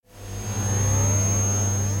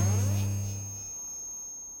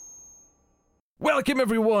Welcome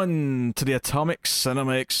everyone to the Atomic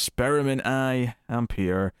Cinema Experiment. I am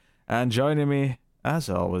Pierre, and joining me, as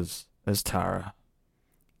always, is Tara.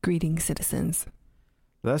 Greetings, citizens.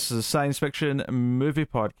 This is a science fiction movie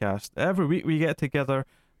podcast. Every week we get together,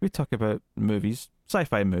 we talk about movies,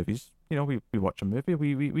 sci-fi movies. You know, we watch a movie,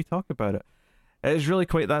 we talk about it. It is really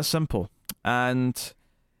quite that simple. And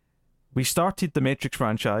we started the Matrix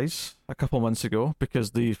franchise a couple months ago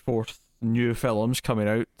because the fourth new film's coming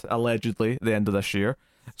out allegedly at the end of this year,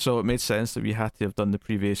 so it made sense that we had to have done the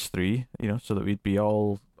previous three, you know, so that we'd be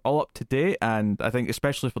all up to date. And I think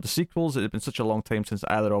especially for the sequels, it had been such a long time since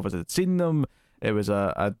either of us had seen them. It was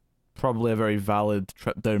a probably a very valid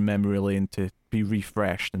trip down memory lane to be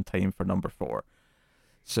refreshed in time for number 4.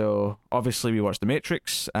 So obviously we watched The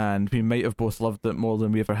Matrix, and we might have both loved it more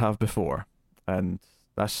than we ever have before, and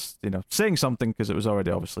that's, you know, saying something because it was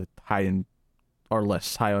already obviously high in our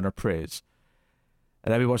list, high on our praise.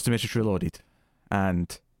 And then we watched The Matrix Reloaded,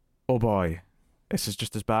 and oh boy, this is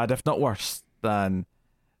just as bad, if not worse, than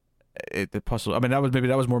it possibly. I mean,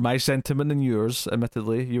 that was more my sentiment than yours.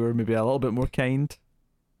 Admittedly, you were maybe a little bit more kind.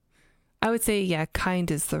 I would say, yeah,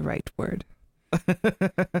 kind is the right word.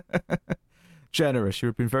 Generous.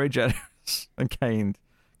 You've been very generous and kind,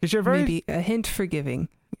 because you're very maybe a hint forgiving.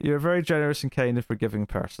 You're a very generous and kind and forgiving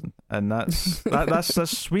person, and that's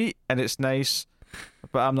sweet and it's nice.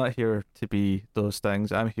 But I'm not here to be those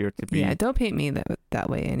things. I'm here to be. Yeah, don't paint me that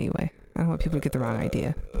way anyway. I don't want people to get the wrong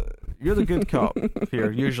idea. You're the good cop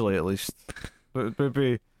here, usually at least. But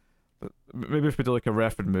maybe if we do like a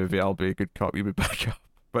Refn movie, I'll be a good cop, you be bad cop.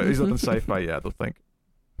 But he's not in sci-fi yet, I don't think.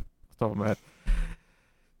 Off the top of my head.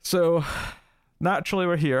 So, naturally,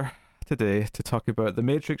 we're here today to talk about The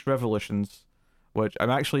Matrix Revolutions, which I'm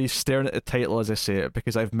actually staring at the title as I say it,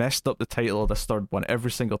 because I've messed up the title of this third one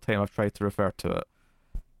every single time I've tried to refer to it.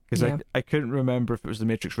 Because yeah. I couldn't remember if it was The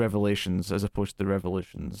Matrix Revelations as opposed to The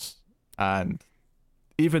Revolutions. And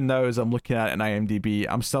even now, as I'm looking at it in IMDb,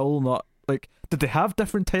 I'm still not, like, did they have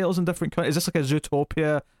different titles in different countries? Is this like a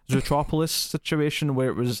Zootopia, Zootropolis situation where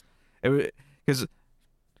it was, because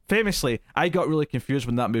famously, I got really confused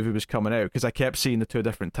when that movie was coming out because I kept seeing the two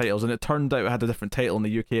different titles, and it turned out it had a different title in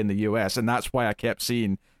the UK and the US, and that's why I kept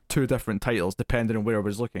seeing two different titles depending on where I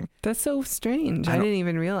was looking. That's so strange. I didn't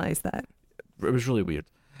even realize that. It was really weird.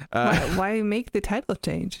 Why make the title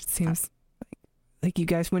change? It seems like you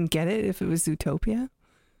guys wouldn't get it if it was Zootopia.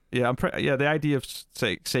 Yeah, the idea of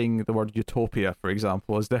saying the word utopia, for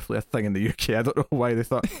example, is definitely a thing in the UK. I don't know why they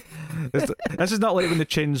thought this is not like when they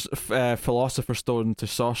changed Philosopher's Stone to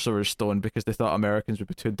Sorcerer's Stone because they thought Americans would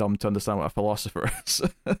be too dumb to understand what a philosopher is.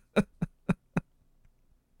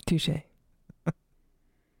 Touche. Hey,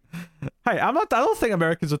 I don't think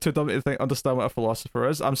Americans are too dumb to understand what a philosopher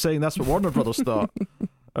is. I'm saying that's what Warner Brothers thought.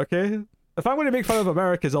 Okay, if I'm going to make fun of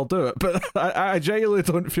Americans, I'll do it, but I genuinely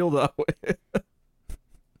don't feel that way.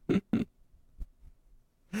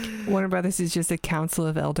 Warner Brothers is just a council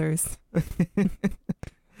of elders,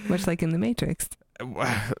 much like in The Matrix.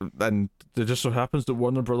 And it just so happens that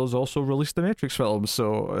Warner Brothers also released the Matrix film,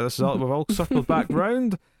 so we've all circled back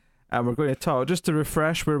round, and we're going to talk just to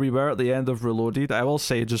refresh where we were at the end of Reloaded. I will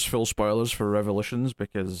say just full spoilers for Revolutions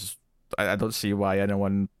because I don't see why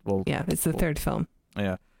anyone will. Yeah, it's the third film.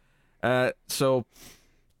 Yeah. So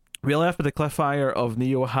we left with the cliffhanger of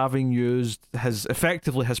Neo having used his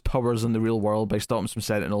powers in the real world by stopping some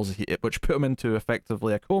Sentinels, which put him into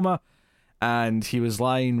effectively a coma, and he was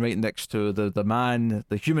lying right next to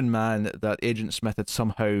the human man that Agent Smith had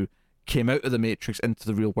somehow came out of the Matrix into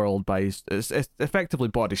the real world by effectively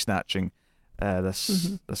body snatching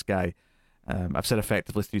this guy. I've said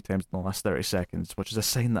effectively 3 times in the last 30 seconds, which is a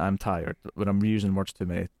sign that I'm tired when I'm reusing words too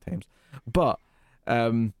many times. But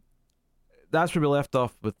that's where we left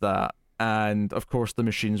off with that, and of course the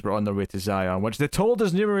machines were on their way to Zion, which they told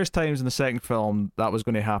us numerous times in the second film that was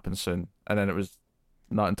going to happen soon, and then it was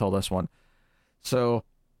not until this one. So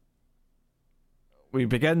we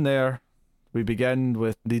begin there. We begin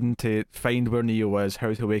with needing to find where Neo is,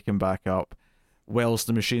 how to wake him back up, whilst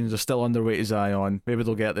the machines are still on their way to Zion. Maybe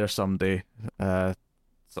they'll get there someday,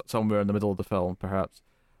 somewhere in the middle of the film, perhaps.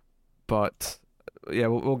 But yeah,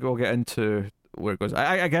 we'll get into where it goes.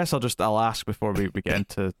 I guess I'll ask before we get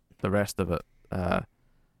into the rest of it.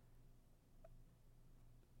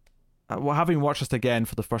 Well, having watched this again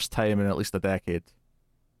for the first time in at least a decade,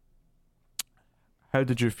 how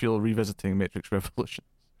did you feel revisiting Matrix Revolutions?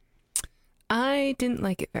 I didn't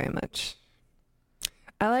like it very much.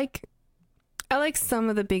 I like some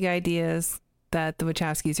of the big ideas that the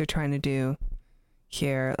Wachowskis are trying to do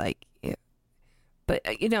here, like,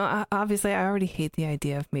 but you know, obviously I already hate the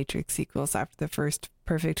idea of Matrix sequels after the first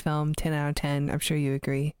perfect film. 10 out of 10. I'm sure you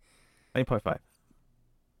agree. 9.5.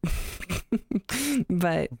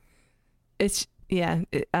 But it's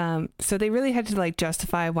so they really had to like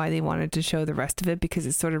justify why they wanted to show the rest of it, because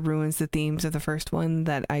it sort of ruins the themes of the first one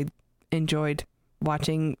that I enjoyed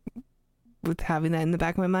watching with having that in the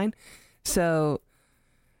back of my mind. So,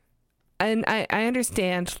 and I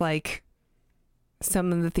understand like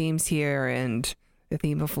some of the themes here, and the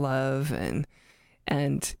theme of love, and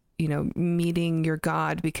you know, meeting your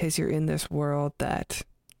God because you're in this world that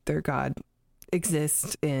their God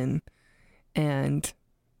exists in, and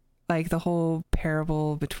like the whole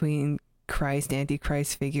parable between Christ,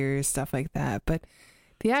 Antichrist figures, stuff like that. But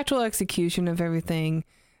the actual execution of everything,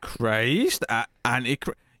 Christ,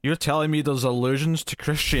 you're telling me there's allusions to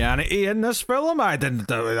Christianity in this film? I didn't.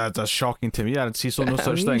 That's shocking to me. I didn't see no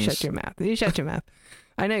such things. Shut your mouth. You shut your mouth.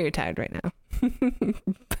 I know you're tired right now.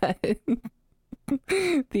 But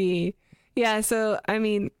so I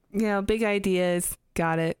mean, you know, big ideas,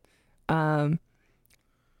 got it. But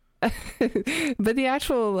the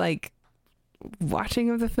actual like watching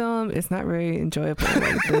of the film is not very enjoyable.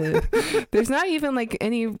 Like there's not even like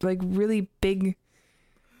any like really big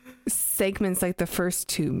segments like the first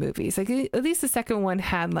two movies. Like at least the second one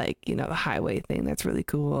had like, you know, the highway thing that's really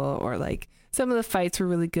cool, or like some of the fights were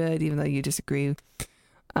really good, even though you disagree.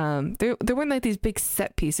 There weren't like these big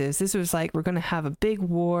set pieces. This was like, we're gonna have a big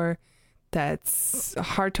war that's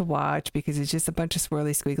hard to watch because it's just a bunch of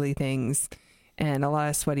swirly squiggly things and a lot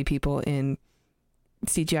of sweaty people in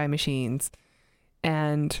CGI machines,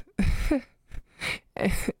 and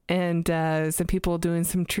some people doing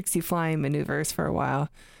some tricksy flying maneuvers for a while,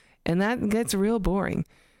 and that gets real boring.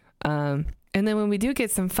 And then when we do get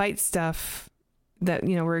some fight stuff that,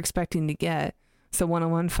 you know, we're expecting to get, so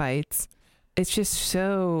one-on-one fights, it's just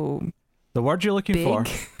so the word you're looking big.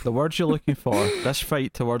 for. The word you're looking for. This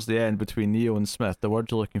fight towards the end between Neo and Smith. The word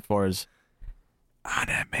you're looking for is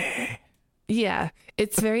anime. Yeah,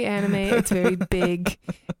 it's very anime. It's very big.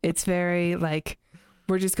 It's very like,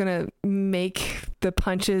 we're just gonna make the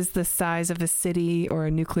punches the size of a city or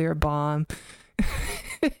a nuclear bomb.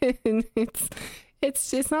 And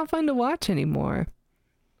it's not fun to watch anymore.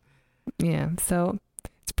 Yeah, so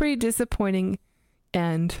it's pretty disappointing.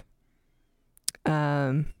 And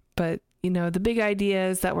but you know, the big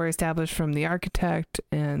ideas that were established from the architect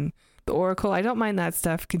and the Oracle, I don't mind that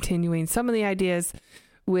stuff continuing. Some of the ideas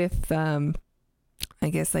with I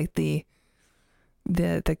guess like the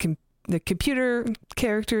computer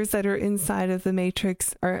characters that are inside of the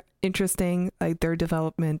Matrix are interesting, like their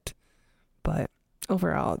development, but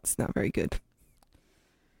overall it's not very good.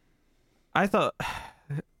 I thought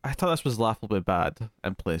this was laughably bad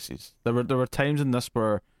in places. There were times in this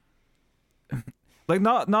where like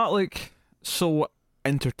not like so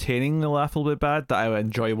entertainingly laughably bad that I would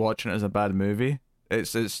enjoy watching it as a bad movie.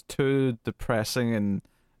 It's too depressing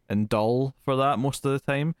and dull for that most of the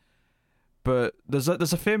time. But there's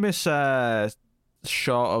a famous shot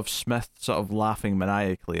of Smith sort of laughing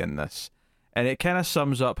maniacally in this, and it kind of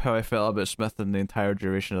sums up how I felt about Smith in the entire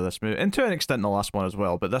duration of this movie, and to an extent the last one as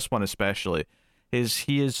well, but this one especially.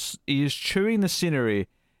 He is chewing the scenery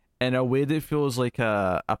in a way that feels like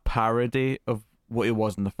a parody of what he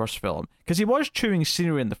was in the first film, because he was chewing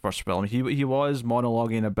scenery in the first film. He was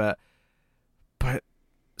monologuing a bit, but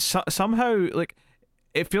somehow like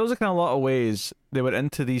it feels like in a lot of ways they went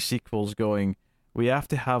into these sequels going, we have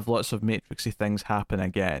to have lots of Matrixy things happen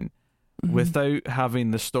again, without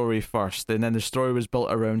having the story first, and then the story was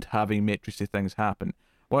built around having Matrixy things happen.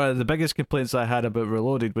 One of the biggest complaints I had about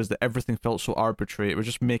Reloaded was that everything felt so arbitrary. It was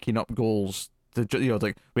just making up goals to, you know,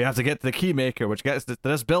 like we have to get to the keymaker, which gets to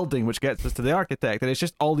this building, which gets us to the architect, and it's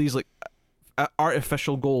just all these like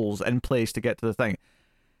artificial goals in place to get to the thing.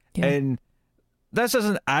 Yeah. And this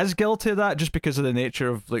isn't as guilty of that, just because of the nature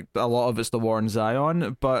of like a lot of it's the war in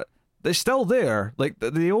Zion, but it's still there. Like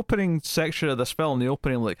the opening section of this film, the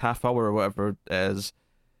opening like half hour or whatever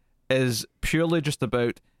is purely just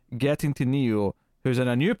about getting to Neo, who's in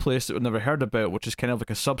a new place that we've never heard about, which is kind of like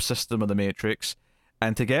a subsystem of the Matrix.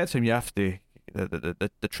 And to get to him, you have to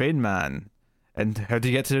the train man. And how do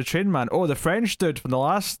you get to the train man? Oh, the French dude from the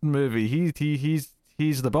last movie. He's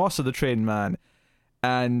the boss of the train man.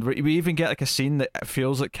 And we even get like a scene that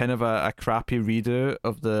feels like kind of a crappy redo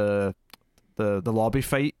of the lobby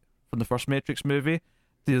fight from the first Matrix movie.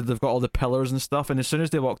 They've got all the pillars and stuff, and as soon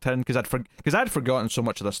as they walked in, because I'd forgotten so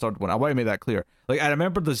much of this third one, I want to make that clear. Like I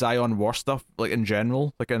remember the Zion War stuff, like in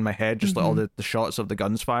general, like in my head, just like all the shots of the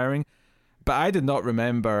guns firing, but I did not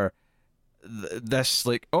remember this.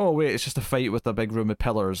 Like, oh wait, it's just a fight with a big room of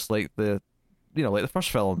pillars, like like the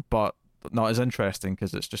first film, but not as interesting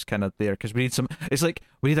because it's just kind of there. Because we need it's like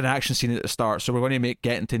we need an action scene at the start, so we're going to make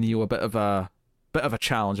getting to Neo a bit of a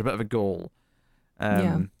challenge, a bit of a goal.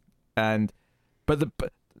 And but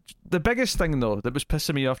the biggest thing though that was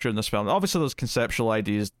pissing me off during this film, obviously there's conceptual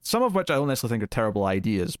ideas, some of which I don't necessarily think are terrible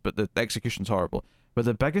ideas, but the execution's horrible. But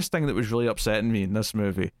the biggest thing that was really upsetting me in this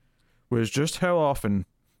movie was just how often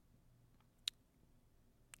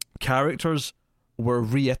characters were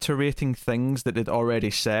reiterating things that they'd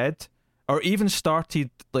already said, or even started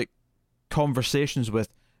like conversations with,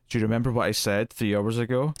 do you remember what I said 3 hours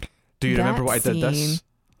ago? Do you remember what I did this?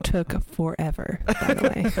 Took forever, by the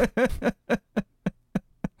way.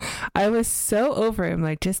 I was so over him,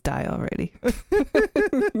 like, just die already.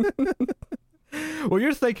 Well,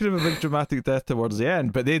 you're thinking of a big dramatic death towards the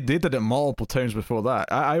end, but they did it multiple times before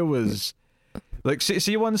that. I was like,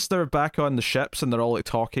 see once they're back on the ships and they're all like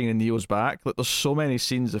talking and Neo's back, like there's so many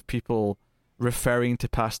scenes of people referring to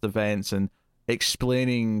past events and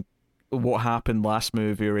explaining what happened last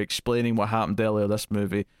movie or explaining what happened earlier this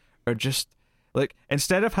movie, or just like,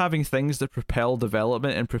 instead of having things that propel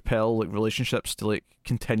development and propel like relationships to like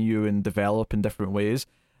continue and develop in different ways,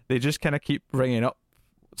 they just kind of keep bringing up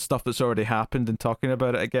stuff that's already happened and talking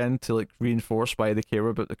about it again to like reinforce why they care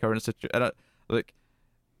about the current situation. And like,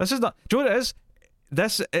 this is not. Do you know what it is?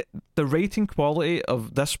 The rating quality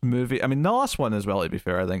of this movie. I mean, the last one as well, to be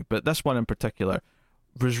fair, I think, but this one in particular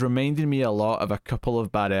was reminding me a lot of a couple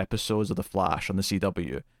of bad episodes of The Flash on the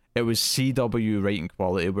CW. It was CW rating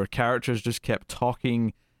quality where characters just kept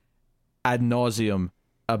talking ad nauseum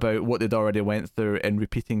about what they'd already went through and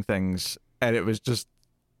repeating things, and it was just,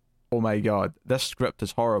 oh my god, this script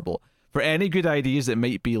is horrible. For any good ideas that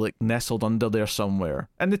might be like nestled under there somewhere,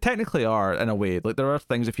 and they technically are in a way, like there are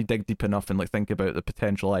things, if you dig deep enough and like think about the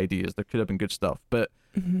potential ideas, there could have been good stuff, but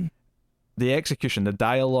the execution, the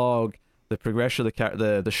dialogue, the progression of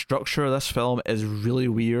the structure of this film is really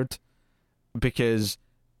weird, because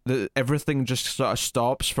everything just sort of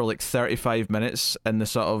stops for like 35 minutes in the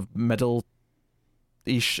sort of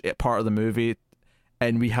middle-ish part of the movie,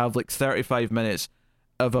 and we have like 35 minutes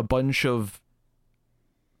of a bunch of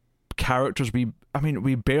characters we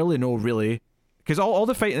barely know really, because all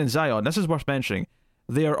the fighting in Zion, this is worth mentioning,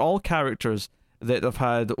 they are all characters that have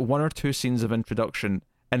had one or two scenes of introduction,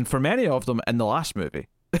 and for many of them in the last movie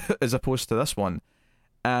as opposed to this one,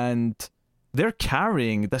 and they're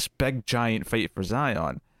carrying this big giant fight for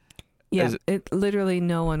Zion. Yeah, it literally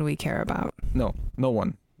no one we care about. No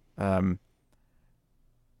one. And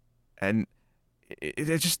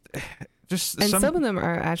it just and some of them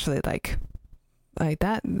are actually like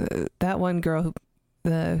that one girl who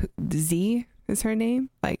the Z is her name.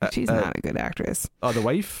 Like she's not a good actress. Oh, the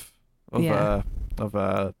wife of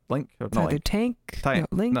Link. Not Link. Tank. No,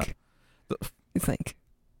 Link. No. It's Link.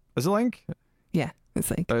 Is it Link? Yeah,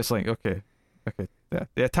 it's Link. Oh, it's Link. Okay.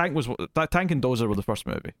 Yeah. Tank and Dozer were the first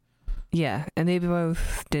movie. Yeah, and they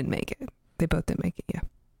both didn't make it. They both didn't make it. Yeah.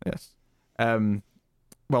 Yes.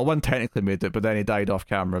 Well, one technically made it, but then he died off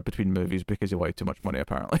camera between movies because he wanted too much money,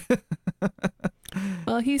 apparently.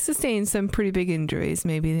 Well, he sustained some pretty big injuries.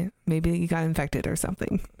 Maybe he got infected or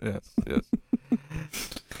something. Yes.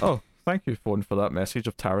 Oh, thank you, phone, for that message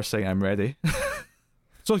of Tara saying I'm ready.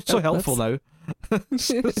 so helpful now.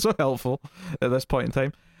 so helpful at this point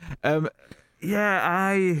in time.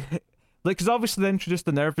 Because obviously they introduced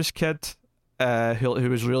the nervous kid, who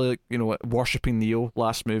was really, worshipping Neo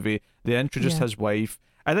last movie. They introduced his wife.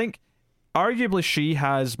 I think arguably she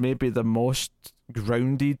has maybe the most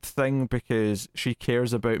grounded thing, because she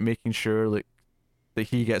cares about making sure like that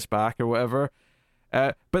he gets back or whatever.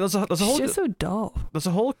 But there's a whole. She's just so dull. There's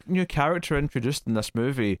a whole new character introduced in this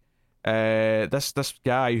movie. This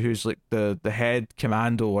guy who's like the head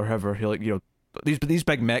commando or whoever. He like these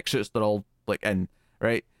big mech suits they're all like in,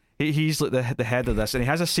 right. He's like the head of this, and he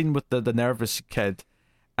has a scene with the nervous kid,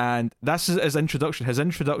 and that's his introduction. His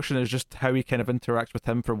introduction is just how he kind of interacts with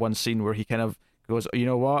him for one scene, where he kind of goes, you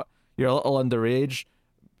know what, you're a little underage,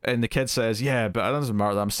 and the kid says, yeah, but it doesn't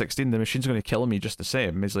matter that I'm 16, the machine's going to kill me just the same.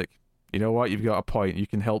 And he's like, you know what, you've got a point, you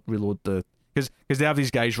can help reload because they have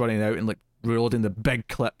these guys running out and like reloading the big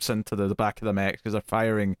clips into the back of the mech, because they're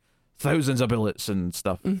firing thousands of bullets and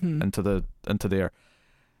stuff into the air.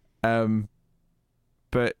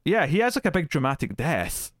 But yeah, he has like a big dramatic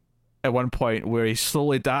death at one point where he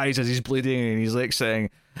slowly dies as he's bleeding, and he's like saying,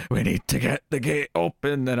 we need to get the gate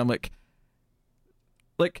open. And I'm like,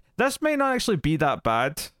 this may not actually be that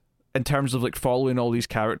bad in terms of like following all these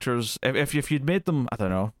characters. If you'd made them, I don't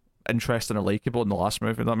know, interesting or likable in the last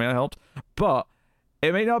movie, that may have helped. But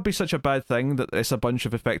it might not be such a bad thing that it's a bunch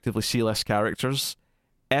of effectively C-list characters,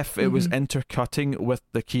 if it was intercutting with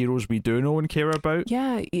the heroes we do know and care about.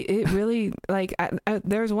 Yeah, it really, like,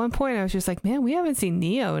 there was one point I was just like, man, we haven't seen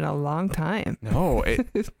Neo in a long time. No,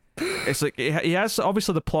 it's like, he has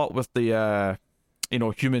obviously the plot with the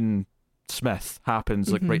human Smith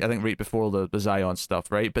happens, like right, I think right before the Zion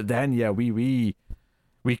stuff, right? But then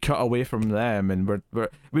we cut away from them, and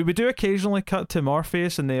we do occasionally cut to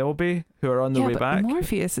Morpheus and Niobe, who are on their way back.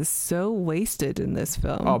 Morpheus is so wasted in this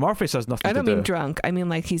film. Oh, Morpheus has nothing to do. I don't mean drunk. I mean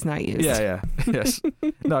like he's not used. Yeah, yes.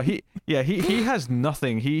 No, he has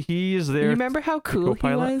nothing. He is there. You remember how cool he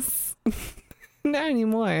was? Not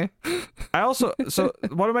anymore. So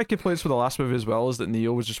one of my complaints with the last movie as well is that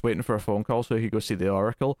Neo was just waiting for a phone call so he could go see the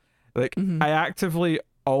Oracle. Like, I actively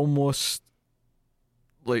almost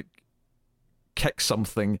like kick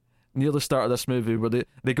something near the start of this movie where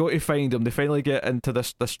they go to find him. They finally get into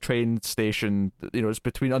this train station, it's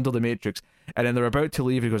between under the Matrix, and then they're about to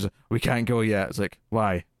leave. He goes, "We can't go yet." It's like,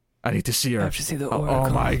 why? I need to see her. I have to see the Oracle. Oh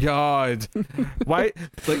my god. Why?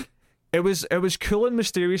 Like, it was cool and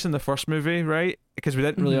mysterious in the first movie, right? Because we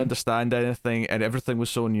didn't really understand anything and everything was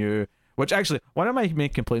so new. Which actually, one of my main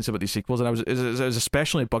complaints about these sequels, and it was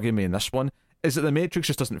especially bugging me in this one, is that the Matrix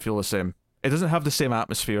just doesn't feel the same. It doesn't have the same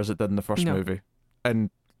atmosphere as it did in the first movie. And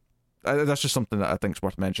that's just something that I think is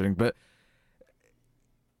worth mentioning. But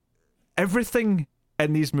everything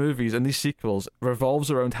in these movies and these sequels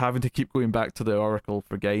revolves around having to keep going back to the Oracle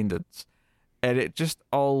for guidance. And it just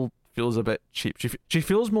all feels a bit cheap. She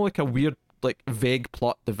feels more like a weird, like, vague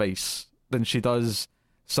plot device than she does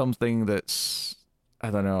something that's,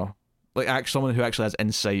 I don't know, like someone who actually has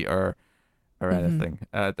insight or anything.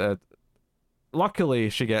 Luckily,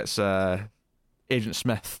 she gets Agent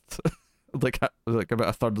Smith like about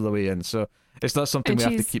a third of the way in, so it's not something we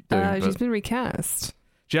have to keep doing. She's been recast.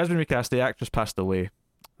 She has been recast. The actress passed away.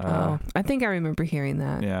 I think I remember hearing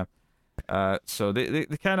that. Yeah. So they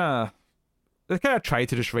kind of tried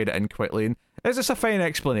to just write it in quickly, and it's just a fine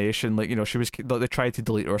explanation. Like, she was, they tried to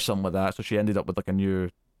delete her or something like that, so she ended up with like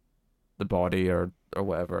the body or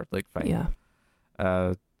whatever. Like, fine. Yeah.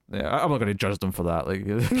 Yeah, I'm not going to judge them for that. Like,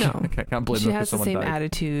 no, I can't blame them. She has the same died.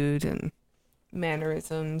 attitude and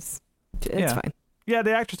mannerisms. It's fine. Yeah,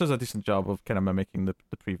 the actress does a decent job of kind of mimicking the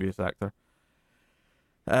previous actor.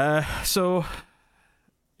 So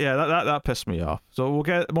yeah, that pissed me off. So we'll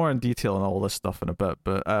get more in detail on all this stuff in a bit.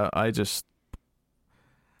 But I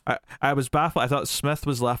was baffled. I thought Smith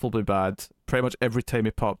was laughably bad pretty much every time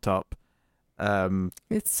he popped up.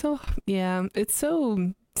 It's so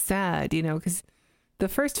sad, because the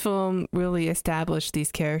first film really established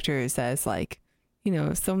these characters as like,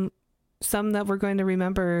 some that we're going to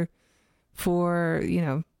remember for,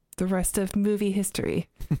 the rest of movie history.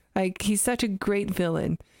 Like, he's such a great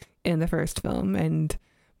villain in the first film, and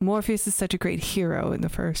Morpheus is such a great hero in the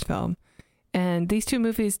first film. And these two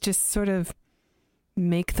movies just sort of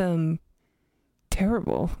make them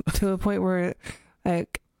terrible to a point where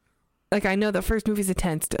like I know the first movie's a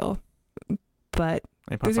 10 still, but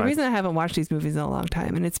there's a reason I haven't watched these movies in a long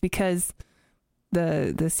time, and it's because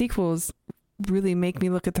the sequels really make me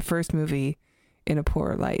look at the first movie in a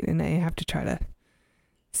poor light, and I have to try to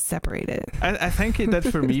separate it. I think it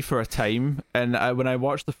did for me for a time, and when I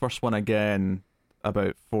watched the first one again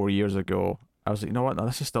about 4 years ago, I was like, you know what? No,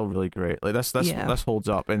 this is still really great. Like, this holds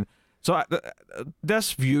up. And so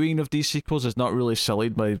this viewing of these sequels is not really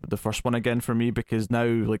sullied by the first one again for me, because now,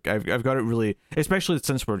 like, I've got it really, especially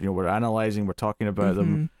since we're analyzing, we're talking about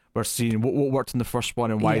them, we're seeing what worked in the first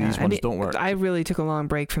one and why these ones don't work. I really took a long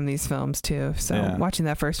break from these films too, so watching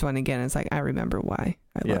that first one again, it's like I remember why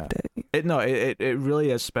I loved it. It really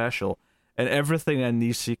is special, and everything in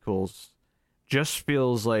these sequels just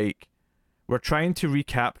feels like we're trying to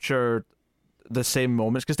recapture the same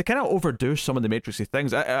moments, because they kind of overdo some of the Matrixy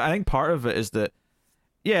things. I think part of it is that,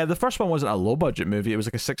 the first one wasn't a low budget movie. It was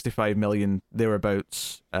like a 65 million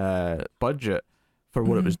thereabouts budget for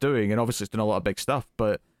what it was doing, and obviously it's doing a lot of big stuff,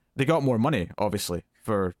 but they got more money obviously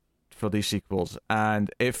for these sequels,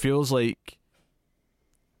 and it feels like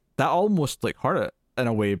that almost like hurt it in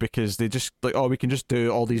a way, because they just like, we can just do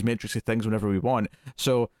all these Matrixy things whenever we want.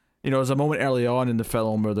 So there's a moment early on in the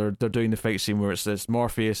film where they're doing the fight scene where it's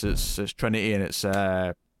Morpheus, it's Trinity, and it's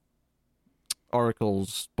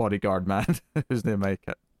Oracle's bodyguard man, whose name I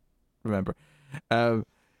can't remember.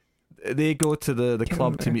 They go to the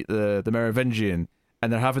club to meet the Merovingian,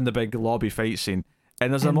 and they're having the big lobby fight scene.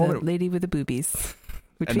 And there's a moment, the lady with the boobies,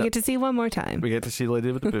 which we get to see one more time. We get to see the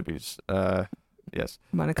lady with the boobies. Yes,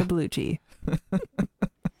 Monica Bellucci.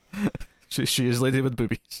 she is lady with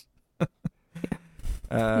boobies.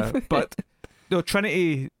 But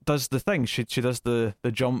Trinity does the thing. She does the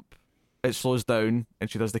jump. It slows down, and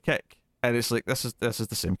she does the kick. And it's like, this is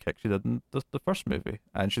the same kick she did in the first movie,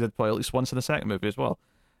 and she did probably at least once in the second movie as well.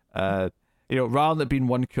 Rather than it being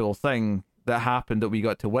one cool thing that happened that we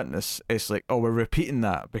got to witness, it's like, we're repeating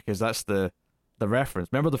that because that's the the reference.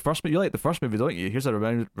 Remember the first movie? You like the first movie, don't you? Here's a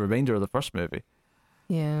reminder of the first movie.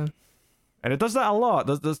 Yeah. And it does that a lot.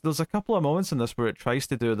 There's a couple of moments in this where it tries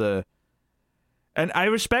to do the... And I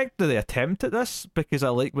respect the attempt at this, because I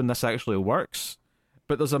like when this actually works.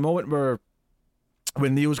 But there's a moment where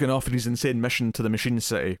when Neo's going off on his insane mission to the Machine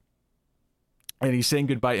City, and he's saying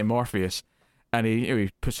goodbye to Morpheus, and he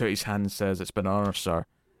puts out his hand and says, "It's been an honor, sir."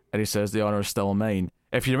 And he says, "The honor is still mine."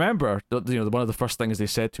 If you remember, one of the first things they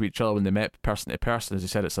said to each other when they met person to person is they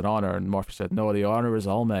said, "It's an honor," and Morpheus said, "No, the honor is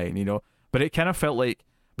all mine," But it kind of felt like,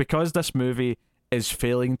 because this movie is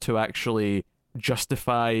failing to actually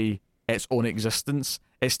justify its own existence,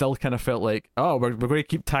 it still kind of felt like, oh, we're going to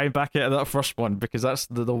keep tying back into that first one, because that's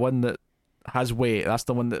the one that has weight. That's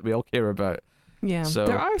the one that we all care about. Yeah. So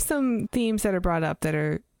there are some themes that are brought up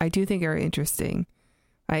that I do think are interesting.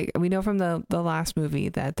 We know from the last movie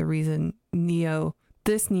that the reason Neo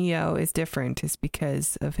is different is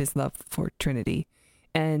because of his love for Trinity.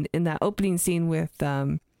 And in that opening scene with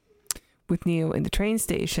Neo in the train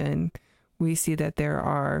station, we see that there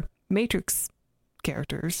are Matrix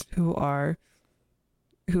characters who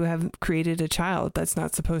have created a child that's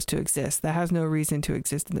not supposed to exist, that has no reason to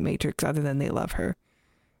exist in the Matrix other than they love her,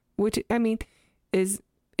 which, I mean, is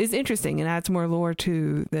interesting and adds more lore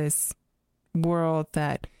to this world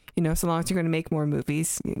that, so long as you're going to make more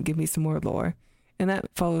movies, give me some more lore. And that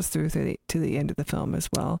follows through to the end of the film as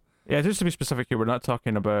well. Yeah, just to be specific here, we're not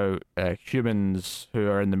talking about humans who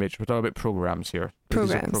are in the Matrix. We're talking about programs here.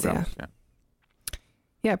 Programs.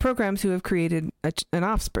 Yeah, programs who have created an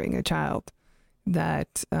offspring, a child,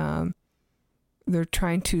 that they're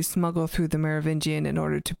trying to smuggle through the Merovingian in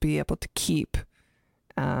order to be able to keep,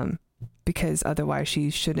 because otherwise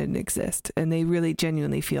she shouldn't exist. And they really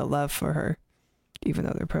genuinely feel love for her, even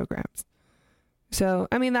though they're programs. So,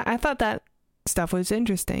 I mean, I thought that stuff was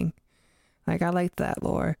interesting. Like, I liked that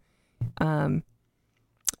lore. And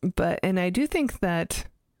I do think that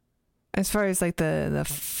as far as like the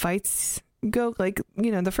fights go, like,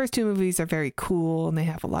 the first two movies are very cool and they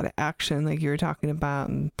have a lot of action, like you were talking about,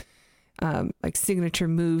 and like signature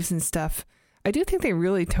moves and stuff. I do think they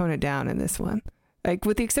really tone it down in this one. Like,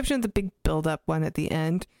 with the exception of the big build-up one at the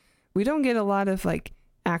end, we don't get a lot of like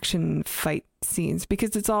action fight scenes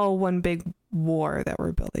because it's all one big war that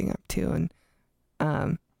we're building up to, and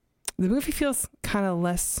the movie feels kind of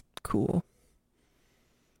less cool.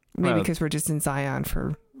 Maybe because we're just in Zion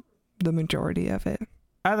for the majority of it.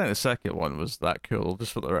 I think the second one was that cool,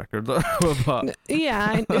 just for the record. But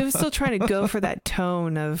yeah, it was still trying to go for that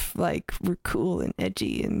tone of like, we're cool and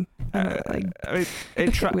edgy and like, I mean,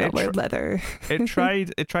 we all wear leather. It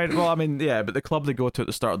tried. Well, I mean, yeah, but the club they go to at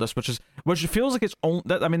the start of this, which feels like it's only.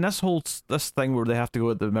 I mean, this thing where they have to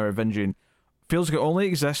go at the Merovingian feels like it only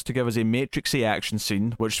exists to give us a Matrixy action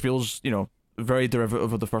scene, which feels, very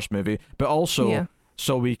derivative of the first movie, but also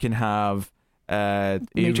so we can have a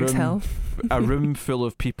room full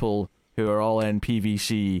of people who are all in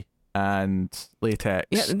PVC and latex.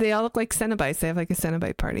 Yeah, they all look like Cenobites. They have like a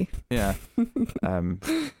Cenobite party. Yeah.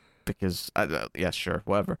 Because, yeah, sure,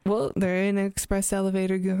 whatever. Well, they're in an express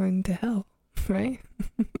elevator going to hell, right?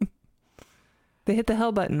 They hit the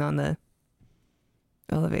hell button on the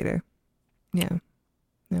elevator. Yeah.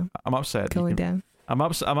 No. I'm upset. Going down. I'm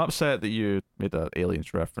upset that you made an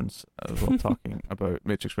Aliens reference as well, talking about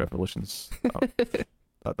Matrix Revolutions.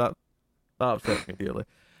 That upset me dearly.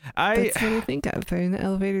 That's what I think of. They're in the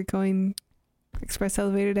elevator going, express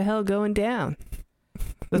elevator to hell, going down.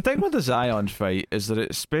 The thing with the Zion fight is that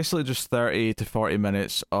it's basically just 30 to 40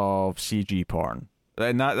 minutes of CG porn.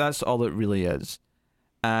 And that's all it really is.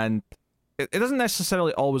 And it doesn't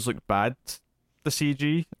necessarily always look bad, the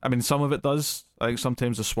CG. I mean, some of it does. I think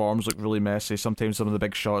sometimes the swarms look really messy. Sometimes some of the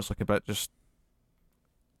big shots look a bit just,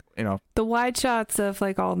 The wide shots of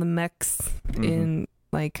like all the mechs in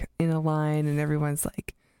a line and everyone's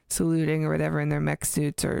like saluting or whatever in their mech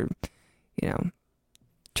suits or,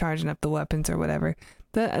 charging up the weapons or whatever.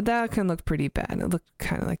 That can look pretty bad. It looked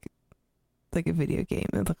kind of like a video game.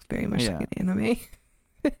 It looks very much like an anime.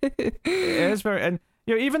 It is very, and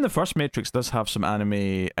even the first Matrix does have some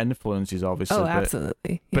anime influences, obviously. Oh,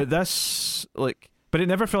 absolutely. But this, but it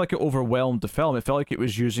never felt like it overwhelmed the film. It felt like it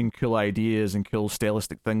was using cool ideas and cool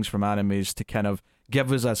stylistic things from animes to kind of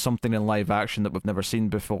give us something in live action that we've never seen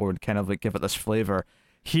before and kind of like give it this flavor.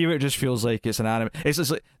 Here it just feels like it's an anime.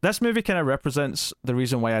 It's like this movie kind of represents the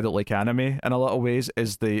reason why I don't like anime in a lot of ways,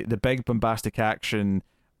 is the big bombastic action,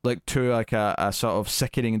 like to like a sort of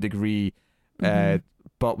sickening degree,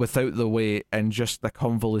 but without the weight and just the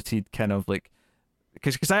convoluted kind of like,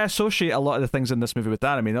 because I associate a lot of the things in this movie with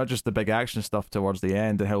anime, not just the big action stuff towards the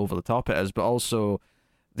end and how over the top it is, but also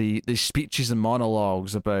the speeches and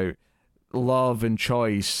monologues about love and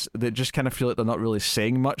choice that just kind of feel like they're not really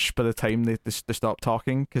saying much by the time they stop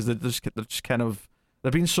talking, because they're just kind of,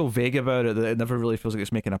 they're being so vague about it that it never really feels like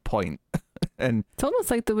it's making a point. And it's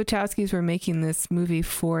almost like the Wachowskis were making this movie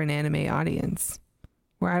for an anime audience,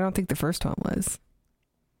 where I don't think the first one was.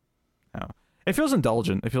 No. It feels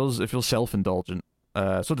indulgent. It feels self-indulgent.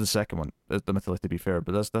 So did the second one, admittedly, to be fair,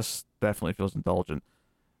 but this definitely feels indulgent.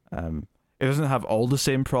 It doesn't have all the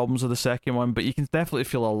same problems of the second one, but you can definitely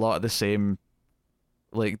feel a lot of the same,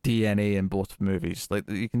 like, DNA in both movies. Like,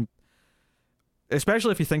 you can,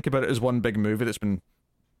 especially if you think about it as one big movie that's been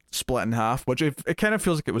split in half, which it kind of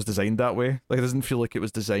feels like it was designed that way. Like, it doesn't feel like it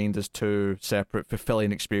was designed as two separate,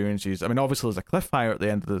 fulfilling experiences. I mean, obviously there's a cliffhanger at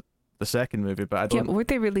the end of the second movie, but I don't... Yeah, weren't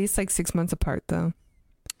they released like 6 months apart, though?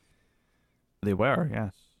 They were,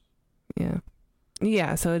 yes. Yeah.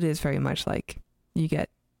 Yeah, so it is very much like you get...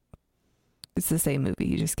 It's the same movie,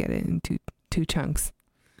 you just get it in two chunks.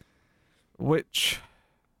 Which...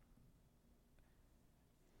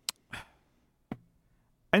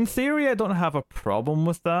 In theory, I don't have a problem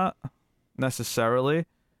with that, necessarily.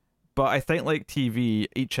 But I think, like TV,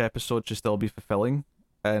 each episode should still be fulfilling.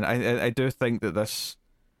 And I do think that this...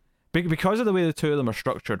 Because of the way the two of them are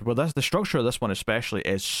structured, well, the structure of this one especially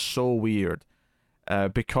is so weird.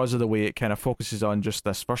 Because of the way it kind of focuses on just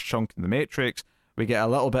this first chunk in the Matrix, we get a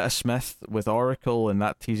little bit of Smith with Oracle, and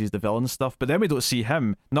that teases the villain stuff. But then we don't see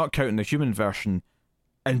him, not counting the human version,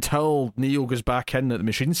 until Neo goes back in at the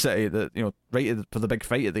Machine City, right for the big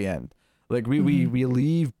fight at the end. Like, we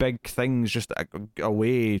leave big things just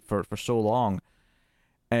away for so long.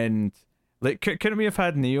 And, like, couldn't we have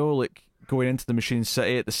had Neo, like, going into the Machine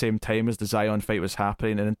City at the same time as the Zion fight was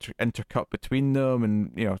happening, and intercut between them,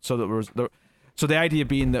 and, so that so the idea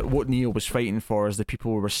being that what Neo was fighting for is the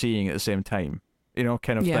people we were seeing at the same time,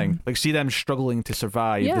 kind of thing. Like, see them struggling to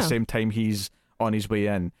survive the same time he's on his way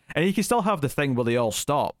in. And you can still have the thing where they all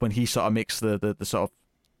stop when he sort of makes the sort of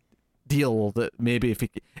deal that maybe if he,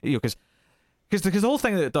 because the whole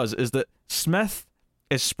thing that it does is that Smith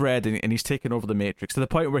is spreading and he's taken over the Matrix to the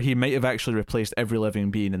point where he might have actually replaced every living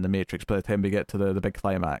being in the Matrix by the time we get to the big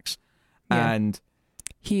climax. Yeah. And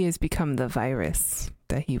he has become the virus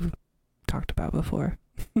that he talked about before.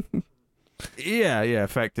 yeah,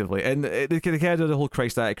 effectively. And they kind of do the whole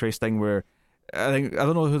Christ Antichrist thing where I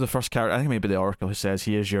don't know who the first character, I think maybe the Oracle, who says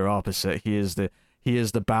he is your opposite. He is the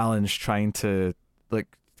balance trying to, like,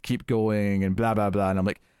 keep going and blah blah blah. And I'm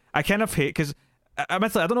like, I kind of hate, because I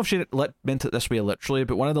don't know if she meant it this way literally,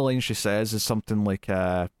 but one of the lines she says is something like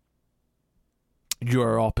you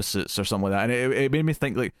are opposites or something like that, and it made me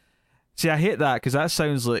think, like, see, I hate that, because that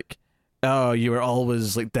sounds like, oh, you were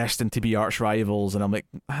always, like, destined to be arch rivals, and I'm like,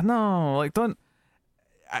 no, like, don't.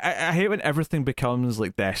 I hate when everything becomes,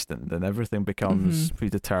 like, destined and everything becomes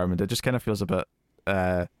predetermined. It just kind of feels a bit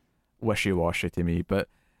wishy-washy to me. But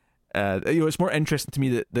it's more interesting to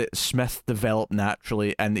me that Smith developed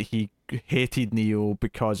naturally and that he hated Neo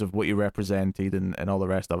because of what he represented and all the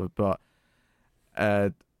rest of it. But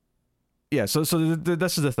yeah, so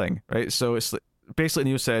this is the thing, right? So it's like, basically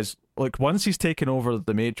Neo says, look, once he's taken over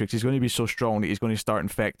the Matrix, he's going to be so strong that he's going to start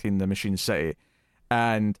infecting the Machine City.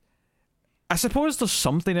 And I suppose there's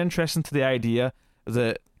something interesting to the idea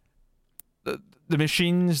that the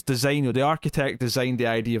machine's design, or the architect designed the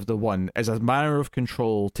idea of the One as a manner of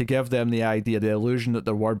control to give them the idea, the illusion that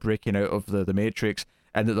there were breaking out of the Matrix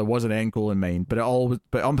and that there was an end goal in mind. But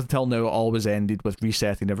up until now, it always ended with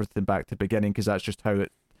resetting everything back to the beginning, because that's just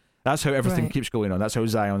that's how everything keeps going on. That's how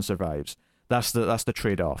Zion survives. That's the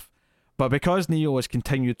trade-off. But because Neo has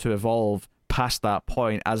continued to evolve past that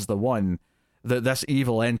point as the One, that this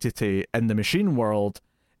evil entity in the machine world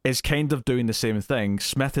is kind of doing the same thing.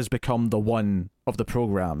 Smith has become the One of the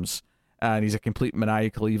programs, and he's a complete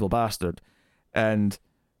maniacal evil bastard, and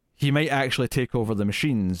he might actually take over the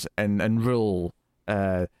machines and rule.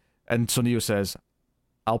 And so Neo says,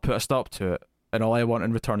 I'll put a stop to it, and all I want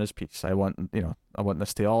in return is peace. I want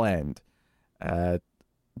this to all end.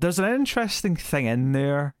 There's an interesting thing in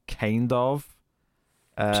there, kind of.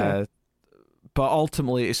 Sure. But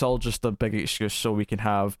ultimately, it's all just a big excuse so we can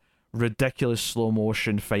have ridiculous slow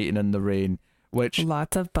motion fighting in the rain, which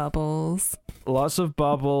lots of bubbles.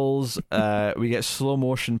 We get slow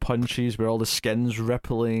motion punches where all the skin's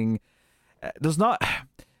rippling. There's not,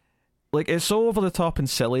 like, it's so over the top and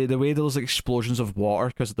silly the way there's explosions of water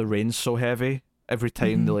because the rain's so heavy every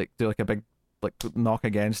time they do like a big knock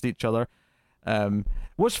against each other.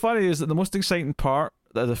 What's funny is that the most exciting part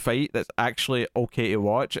of the fight that's actually okay to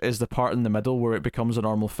watch is the part in the middle where it becomes a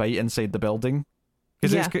normal fight inside the building.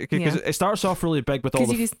 Because it starts off really big with all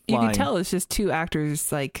the you can tell it's just two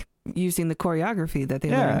actors, like, using the choreography that they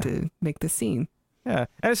learned to make the scene. Yeah,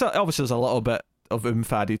 and it's obviously there's a little bit of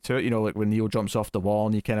oomph added to it. Like when Neo jumps off the wall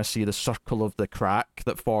and you kind of see the circle of the crack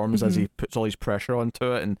that forms as he puts all his pressure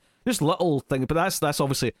onto it, and just little things. But that's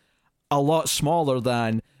obviously a lot smaller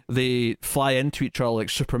than they fly into each other like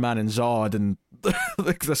Superman and Zod, and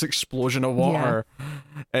like this explosion of water,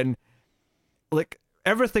 and like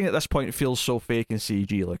everything at this point feels so fake and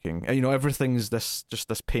CG looking. And everything's this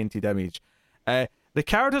painted image. The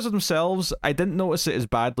characters themselves, I didn't notice it as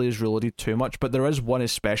badly as Reloaded too much, but there is one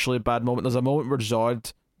especially bad moment. There's a moment where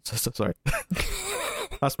Zod... Sorry.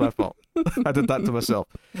 That's my fault. I did that to myself.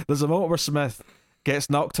 There's a moment where Smith gets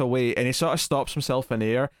knocked away and he sort of stops himself in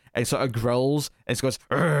air and sort of growls and he goes,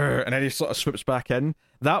 "Urgh," and then he sort of swoops back in.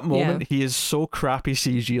 That moment, he is so crappy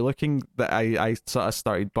CG looking that I sort of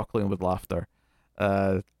started buckling with laughter.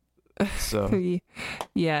 So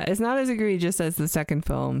yeah, it's not as egregious as the second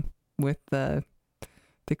film with the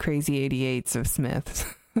crazy 88s of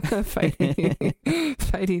Smith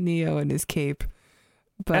fighting Neo in his cape.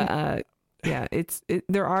 But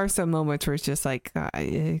there are some moments where it's just like,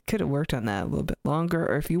 it could have worked on that a little bit longer,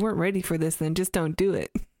 or if you weren't ready for this, then just don't do it.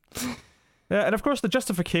 Yeah, and of course the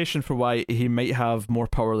justification for why he might have more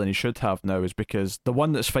power than he should have now is because the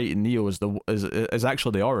one that's fighting Neo is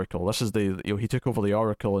actually the Oracle. This is he took over the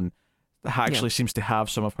Oracle and actually seems to have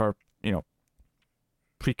some of her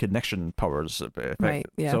precognition powers, right?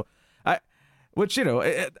 Yeah. So, which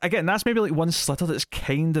again, that's maybe like one slitter that's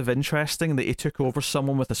kind of interesting, that he took over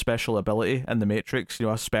someone with a special ability in the Matrix,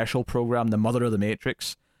 a special program, the mother of the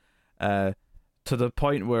Matrix, to the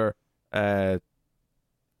point where,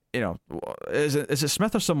 is it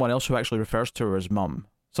Smith or someone else who actually refers to her as mum?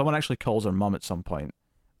 Someone actually calls her mum at some point,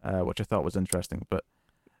 which I thought was interesting, but.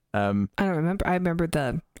 I don't remember. I remember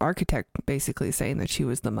the architect basically saying that she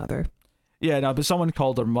was the mother. Yeah, no, but someone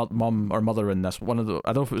called her mum or mother in this. I don't know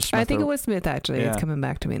if it was Smith. I think it was Smith, actually. Yeah. It's coming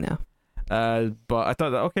back to me now. But I thought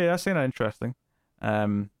that, okay, that's kind of interesting.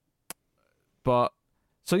 But,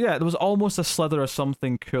 so yeah, there was almost a slither of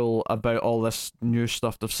something cool about all this new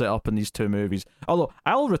stuff they've set up in these two movies. Although,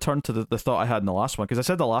 I'll return to the thought I had in the last one, because I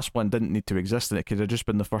said the last one didn't need to exist in it, because it had just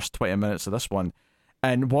been the first 20 minutes of this one.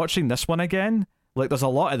 And watching this one again, like, there's a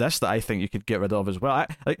lot of this that I think you could get rid of as well.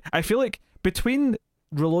 I feel like between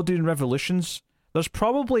Reloaded and Revolutions, there's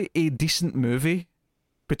probably a decent movie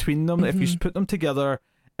between them if you put them together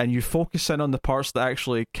and you focus in on the parts that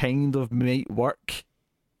actually kind of might work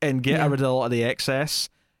and get rid of a lot of the excess.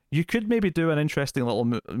 You could maybe do an interesting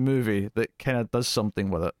little movie that kind of does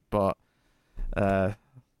something with it. But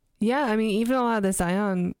yeah, I mean, even a lot of the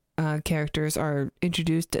Zion characters are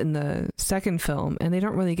introduced in the second film, and they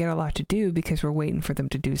don't really get a lot to do because we're waiting for them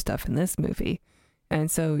to do stuff in this movie.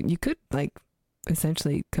 And so you could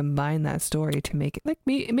essentially combine that story to make it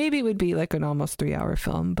maybe it would be like an almost 3-hour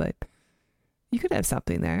film, but you could have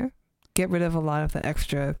something there. Get rid of a lot of the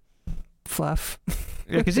extra fluff.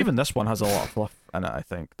 Yeah, because even this one has a lot of fluff in it, I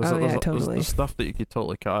think. Totally. There's stuff that you could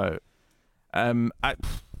totally cut out.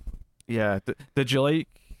 Did you like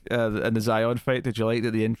in the Zion fight, did you like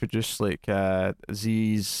that they introduced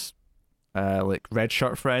Z's red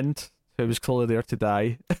shirt friend who was clearly there to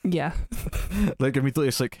die? Yeah. Immediately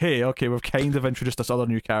it's like, hey, okay, we've kind of introduced this other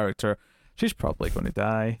new character. She's probably going to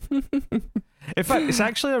die. In fact, it's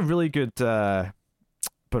actually a really good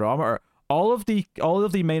barometer. All of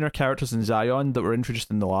the minor characters in Zion that were introduced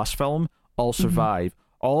in the last film all survive.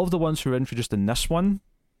 All of the ones who were introduced in this one,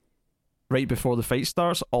 right before the fight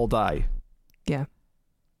starts, all die. Yeah.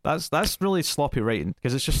 That's really sloppy writing,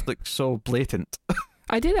 because it's just so blatant.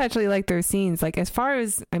 I did actually like their scenes. As far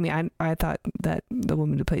as, I thought that the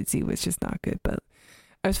woman who played Z was just not good, but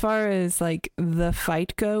as far as the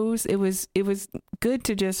fight goes, it was good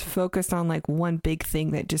to just focus on one big thing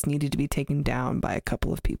that just needed to be taken down by a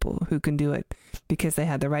couple of people who can do it because they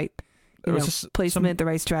had the right placement, the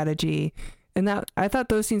right strategy, and that I thought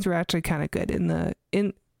those scenes were actually kind of good in the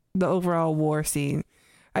overall war scene.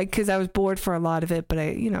 Because I was bored for a lot of it, but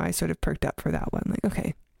I sort of perked up for that one.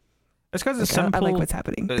 Okay. It's because it's simple. I like what's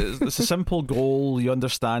happening. It's a simple goal. You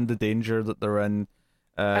understand the danger that they're in.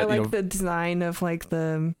 I like the design of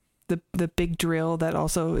the big drill that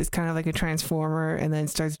also is kind of like a transformer and then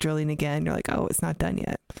starts drilling again. You're like, oh, it's not done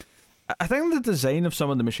yet. I think the design of some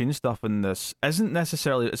of the machine stuff in this isn't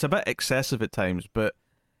necessarily. It's a bit excessive at times, but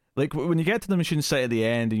when you get to the machine site at the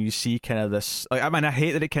end and you see kind of this, I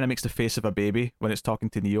hate that it kind of makes the face of a baby when it's talking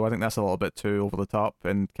to Neo. I think that's a little bit too over the top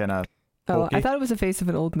and kind of. Oh, I thought it was the face of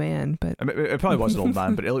an old man, but it probably was an old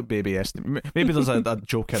man, but it looked baby-esque. Maybe there's a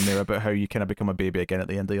joke in there about how you kind of become a baby again at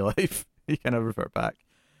the end of your life. You kind of revert back,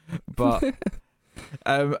 but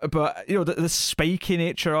the spiky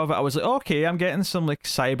nature of it, I was like, okay, I'm getting some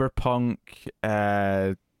cyberpunk,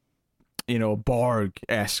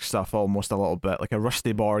 Borg-esque stuff almost a little bit, like a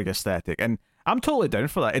Rusty Borg aesthetic. And I'm totally down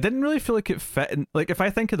for that. It didn't really feel like it fit in. Like, if I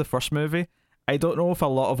think of the first movie, I don't know if a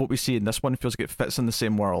lot of what we see in this one feels like it fits in the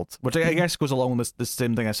same world, which I guess goes along with the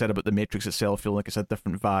same thing I said about the Matrix itself, feeling like it's a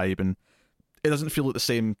different vibe, and it doesn't feel like the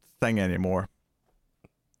same thing anymore.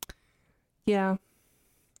 Yeah.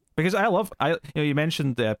 Because you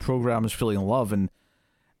mentioned the programs feeling love, and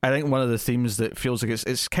I think one of the themes that feels like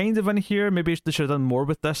it's kind of in here, maybe they should have done more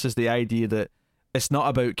with this, is the idea that it's not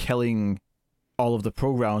about killing all of the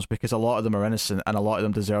programs, because a lot of them are innocent and a lot of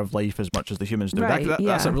them deserve life as much as the humans do. Right,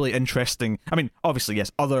 That's a really interesting. I mean, obviously,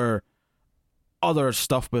 yes, other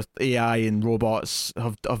stuff with AI and robots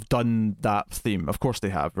have done that theme. Of course they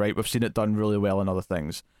have, right? We've seen it done really well in other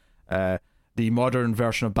things. The modern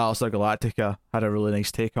version of Battlestar Galactica had a really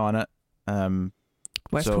nice take on it.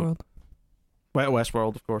 Westworld.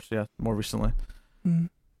 Westworld, of course, yeah, more recently. Mm.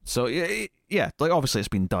 So yeah, like obviously it's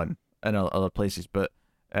been done in other places, but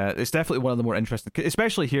it's definitely one of the more interesting,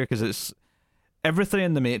 especially here, because it's everything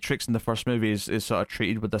in the Matrix in the first movie is sort of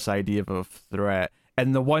treated with this idea of a threat,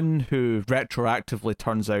 and the one who retroactively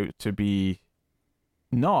turns out to be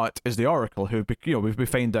not is the Oracle, who we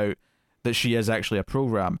find out that she is actually a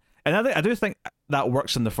program. And I do think that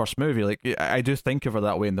works in the first movie. Like, I do think of her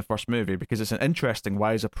that way in the first movie, because it's an interesting,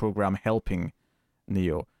 why is a program helping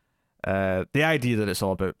Neo? The idea that it's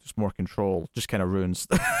all about just more control just kind of ruins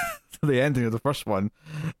the ending of the first one,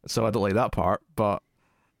 so I don't like that part. But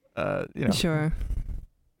Sure.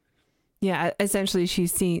 Yeah, essentially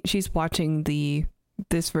she's watching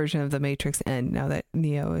this version of the Matrix end now that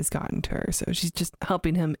Neo has gotten to her, so she's just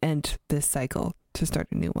helping him end this cycle to start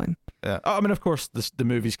a new one. Yeah, I mean, of course, the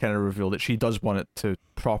movies kind of reveal that she does want it to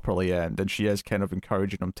properly end, and she is kind of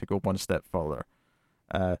encouraging him to go one step further.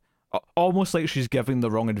 Almost like she's giving the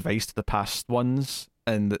wrong advice to the past ones,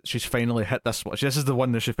 and that she's finally hit this one. This is the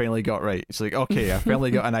one that she finally got right. It's like, okay, I finally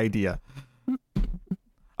got an idea.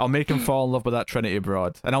 I'll make him fall in love with that Trinity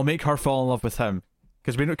broad, and I'll make her fall in love with him,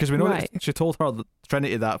 because we know right. that she told her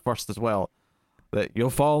Trinity that first as well, that you'll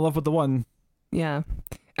fall in love with the one. Yeah,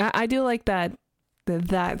 I do like that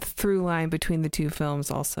through line between the two films.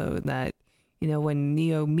 Also, that when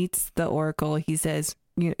Neo meets the Oracle, he says,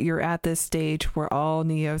 you're at this stage where all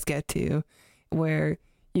Neos get to, where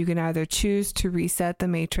you can either choose to reset the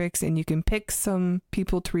Matrix and you can pick some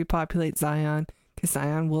people to repopulate Zion, because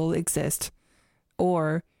Zion will exist,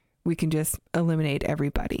 or we can just eliminate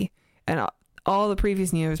everybody. And all the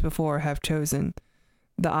previous Neos before have chosen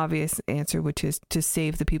the obvious answer, which is to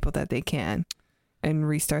save the people that they can and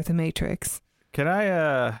restart the Matrix. Can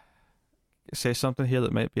I say something here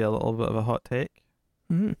that might be a little bit of a hot take?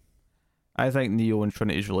 Mm. I think Neo and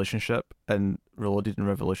Trinity's relationship in Reloaded and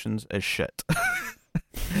Revolutions is shit.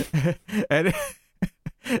 and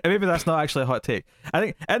maybe that's not actually a hot take. I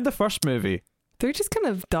think in the first movie, they're just kind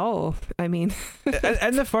of dull. I mean,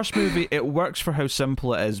 in the first movie, it works for how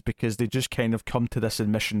simple it is, because they just kind of come to this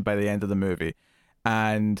admission by the end of the movie,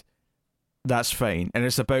 and that's fine. And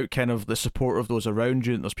it's about kind of the support of those around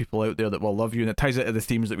you, and there's people out there that will love you, and it ties into the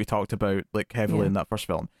themes that we talked about like heavily in that first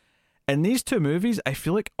film. In these two movies, I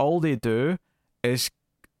feel like all they do is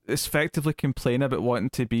effectively complain about wanting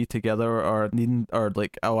to be together, or needing, or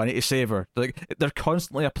like, oh, I need to save her. Like, they're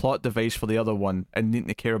constantly a plot device for the other one and needing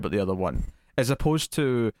to care about the other one, as opposed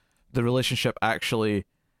to the relationship actually,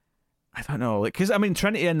 I don't know, like, because I mean,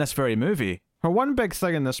 Trinity in this very movie, her one big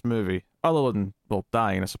thing in this movie, other than, well,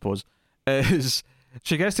 dying, I suppose, is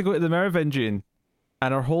she gets to go to the Merovingian,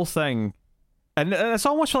 and her whole thing, and it's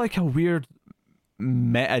almost like a weird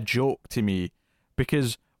meta joke to me,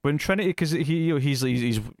 because when Trinity, because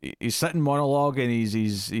he's sitting monologue, and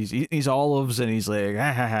he's eating his olives, and he's like,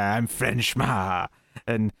 I'm French, ma,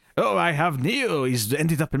 and oh, I have Neo, he's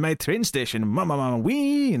ended up in my train station, mama,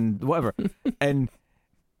 wee, and whatever. And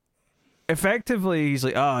effectively he's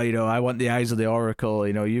like, oh, I want the eyes of the Oracle,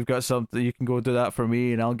 you've got something, you can go do that for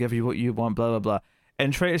me, and I'll give you what you want, blah blah blah.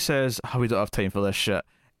 And Trinity says, oh, we don't have time for this shit,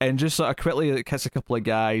 and just sort of quickly kicks a couple of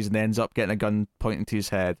guys, and ends up getting a gun pointing to his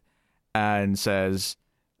head, and says,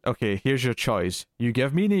 okay, here's your choice, you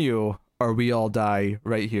give me Neo, or we all die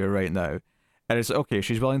right here, right now. And it's okay,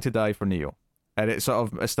 she's willing to die for Neo, and it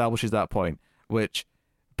sort of establishes that point.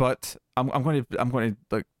 But I'm going to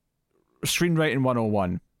like, screenwriting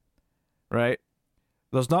 101, right?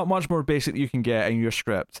 There's not much more basic you can get in your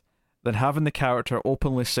script than having the character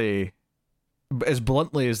openly say, as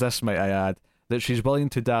bluntly as this, might I add, that she's willing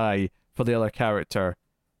to die for the other character,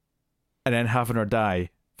 and then having her die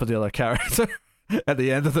for the other character at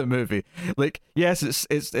the end of the movie. Like, yes,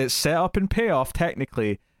 it's set up and payoff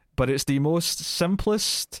technically, but it's the most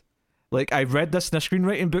simplest Like, I read this in a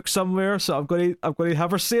screenwriting book somewhere, so I'm going to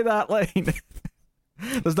have her say that line.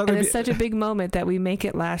 There's not And gonna it's such a big moment that we make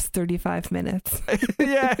it last 35 minutes.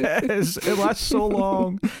 Yes, it lasts so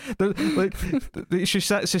long. She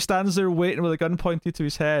stands there waiting with a gun pointed to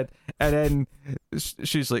his head, and then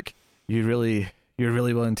she's like, you're really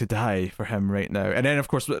willing to die for him right now. And then, of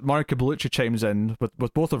course, Monica Bellucci chimes in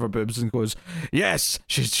with both of her boobs and goes, yes,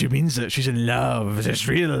 she means it. She's in love. It's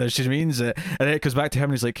real. She means it. And then it comes back to him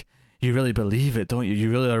and he's like, you really believe it, don't you? You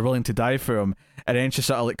really are willing to die for him. And then she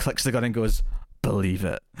sort of like clicks the gun and goes, believe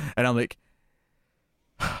it. And I'm like,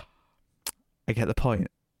 I get the point.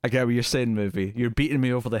 I get what you're saying, movie. You're beating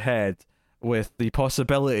me over the head with the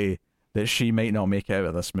possibility that she might not make it out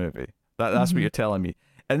of this movie. That's what you're telling me.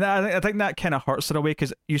 And I think that kind of hurts in a way,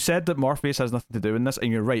 because you said that Morpheus has nothing to do in this,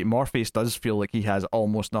 and you're right. Morpheus does feel like he has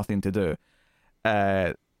almost nothing to do.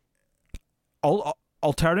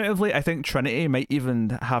 Alternatively, I think Trinity might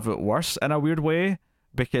even have it worse in a weird way,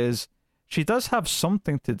 because she does have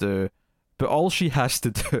something to do, but all she has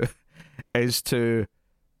to do is to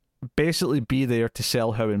basically be there to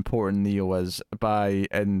sell how important Neo is by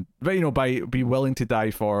be willing to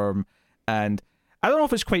die for him. And I don't know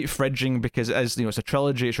if it's quite fridging, because as it's a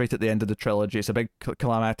trilogy, it's right at the end of the trilogy, it's a big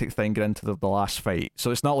climactic thing getting into the last fight,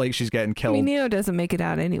 so it's not like she's getting killed. I mean, Neo doesn't make it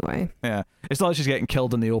out anyway. Yeah, it's not like she's getting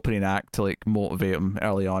killed in the opening act to like motivate him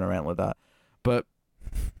early on or anything like that. But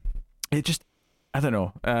it just, I don't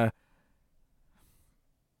know,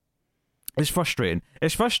 it's frustrating.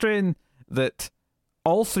 It's frustrating that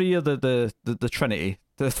all three of the Trinity,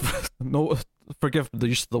 no, forgive the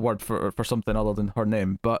use of the word for something other than her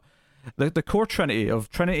name, but the core Trinity of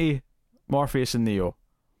Trinity, Morpheus, and Neo,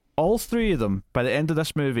 all three of them, by the end of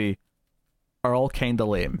this movie, are all kind of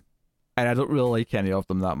lame. And I don't really like any of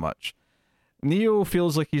them that much. Neo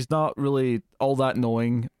feels like he's not really all that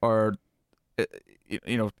knowing, or,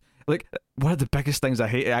 like, one of the biggest things I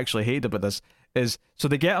actually hated about this is, so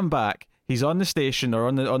they get him back, he's on the station, or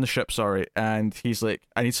on the ship, sorry, and he's like,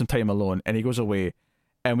 I need some time alone, and he goes away.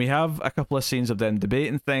 And we have a couple of scenes of them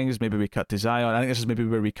debating things. Maybe we cut to Zion. I think this is maybe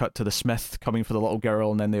where we cut to the Smith coming for the little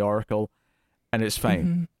girl and then the Oracle. And it's fine.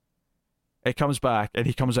 Mm-hmm. It comes back and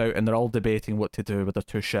he comes out and they're all debating what to do with their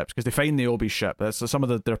two ships, because they find Niobe's ship. That's some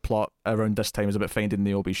of their plot around this time is about finding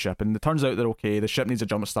Niobe's ship. And it turns out they're okay. The ship needs a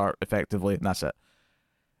jump start effectively, and that's it.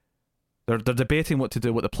 They're debating what to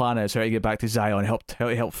do, what the plan is, how to get back to Zion, how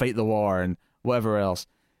to help fight the war and whatever else.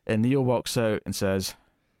 And Neo walks out and says,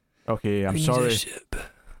 okay, I'm sorry.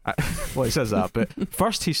 Well, he says that, but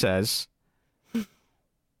first he says,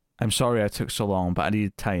 I'm sorry I took so long, but I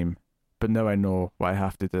needed time. But now I know what I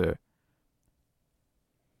have to do.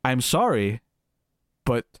 I'm sorry,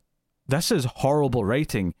 but this is horrible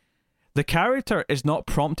writing. The character is not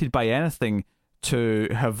prompted by anything to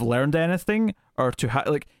have learned anything, or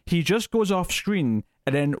to he just goes off screen,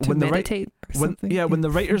 and then when the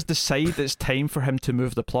writers decide it's time for him to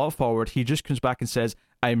move the plot forward, he just comes back and says,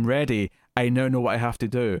 I'm ready. I now know what I have to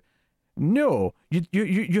do. No,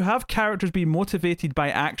 you have characters be motivated by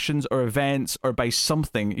actions or events or by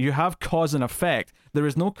something. You have cause and effect. There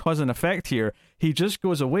is no cause and effect here. He just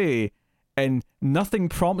goes away and nothing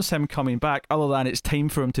prompts him coming back other than it's time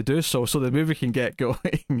for him to do so the movie can get going.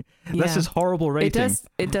 Yeah. This is horrible writing.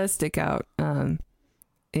 It does stick out. And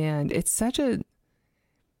it's such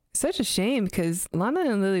a shame, because Lana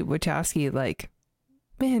and Lily Wachowski, like,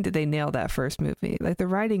 man, did they nail that first movie. Like, the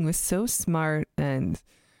writing was so smart and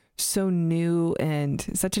so new and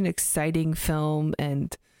such an exciting film,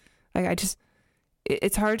 and like,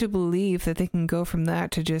 it's hard to believe that they can go from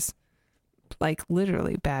that to just like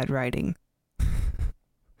literally bad writing.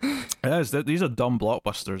 These are dumb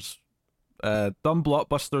blockbusters. Dumb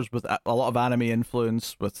blockbusters with a lot of anime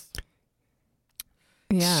influence, with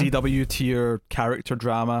CW tier character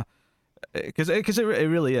drama, because it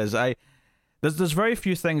really is. There's very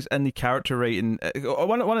few things in the character writing.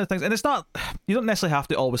 One of the things, and it's not, you don't necessarily have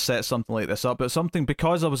to always set something like this up, but something,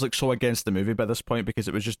 because I was like so against the movie by this point, because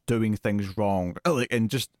it was just doing things wrong, like,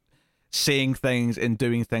 and just saying things and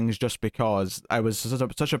doing things just because I was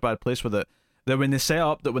such a bad place with it, that when they set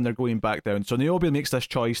up that when they're going back down, so Niobe makes this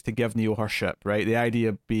choice to give Neo her ship, right? The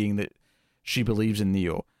idea being that she believes in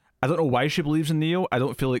Neo. I don't know why she believes in Neo. I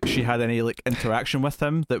don't feel like she had any like interaction with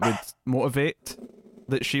him that would motivate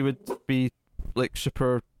that she would be like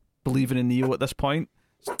super believing in Neo at this point.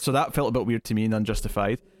 So that felt a bit weird to me and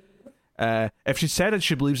unjustified. If she said that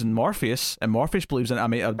she believes in Morpheus and Morpheus believes in it, I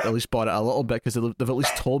might have at least bought it a little bit, because they've at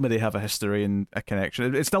least told me they have a history and a connection.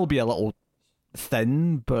 It'd still be a little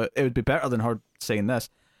thin, but it would be better than her saying this.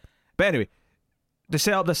 But anyway, they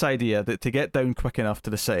set up this idea that to get down quick enough to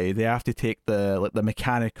the city, they have to take the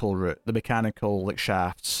mechanical route, the mechanical like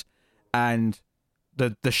shafts, and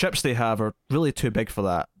the ships they have are really too big for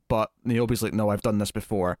that. But Niobe's like, no, I've done this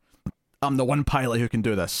before. I'm the one pilot who can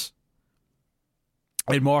do this.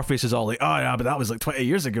 And Morpheus is all like, oh yeah, but that was like 20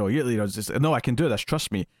 years ago. Just, no, I can do this.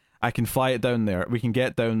 Trust me. I can fly it down there. We can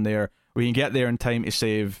get down there. We can get there in time to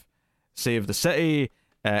save the city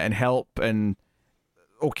and help. And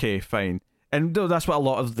okay, fine. And that's what a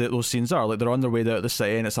lot of those scenes are. Like, they're on their way out of the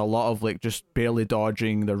city, and it's a lot of like just barely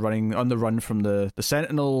dodging. They're running on the run from the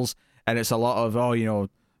Sentinels, and it's a lot of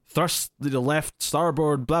thrust to the left,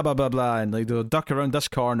 starboard, blah blah blah blah, and like they'll duck around this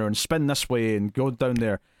corner and spin this way and go down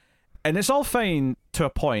there, and it's all fine to a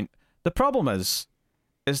point. The problem is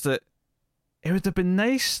that it would have been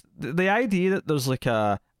nice. The idea that there's like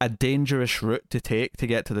a dangerous route to take to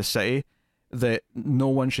get to the city that no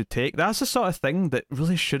one should take. That's the sort of thing that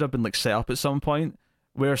really should have been like set up at some point,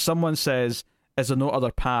 where someone says, "Is there no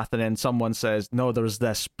other path?" and then someone says, "No, there's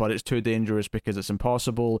this, but it's too dangerous because it's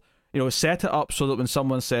impossible." Set it up so that when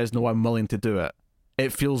someone says, "No, I'm willing to do it,"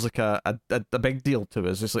 it feels like a big deal to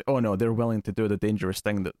us. It's like, oh no, they're willing to do the dangerous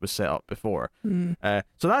thing that was set up before.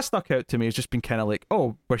 So that stuck out to me. It's just been kind of like,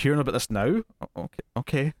 oh, we're hearing about this now.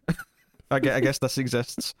 Okay. I guess this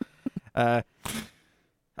exists. I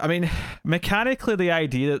mean, mechanically, the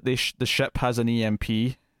idea that the ship has an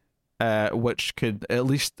EMP, which could, at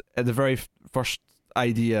least at the very first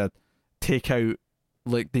idea, take out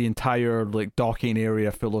like the entire like docking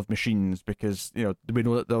area full of machines, because we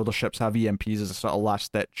know that the other ships have EMPs as a sort of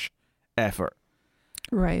last ditch effort.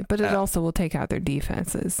 Right, but it also will take out their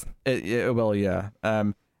defenses. It will, yeah.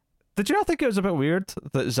 Did you not think it was a bit weird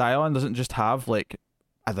that Zion doesn't just have like,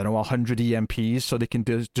 I don't know, 100 EMPs so they can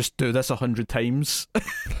do this 100 times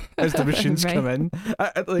as the machines right. come in?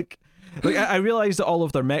 I realize that all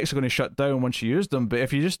of their mechs are going to shut down once you use them,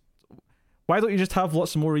 but why don't you just have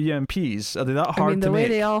lots more EMPs? Are they that hard to make? The way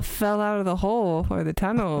they all fell out of the hole or the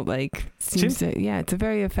tunnel, it's a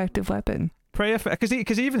very effective weapon. Pretty effective,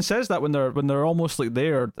 because he even says that when they're almost like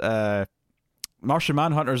there. Martian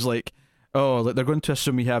Manhunter's like, oh, they're going to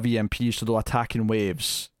assume we have EMPs, so they'll attack in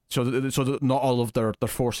waves. So that not all of their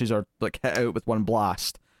forces are like hit out with one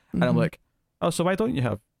blast. And I'm like, oh, so why don't you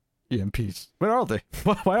have EMPs? Where are they?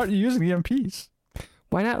 Why aren't you using EMPs?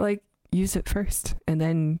 Why not use it first and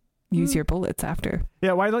then use your bullets after?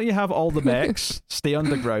 Yeah, why don't you have all the mechs stay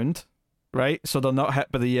underground, right? So they're not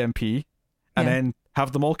hit by the EMP, and then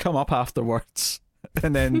have them all come up afterwards,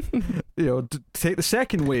 and then take the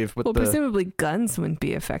second wave with presumably guns wouldn't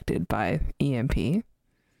be affected by EMP.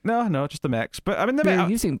 No, just the mechs. But I mean, they're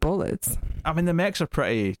using bullets. I mean, the mechs are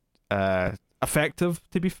pretty effective,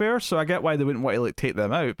 to be fair. So I get why they wouldn't want to take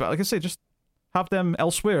them out. But like I say, just have them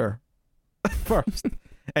elsewhere first,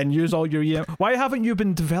 and use all your EMP. Why haven't you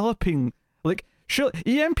been developing Sure,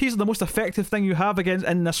 EMPs are the most effective thing you have against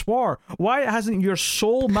in this war. Why hasn't your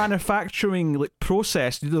sole manufacturing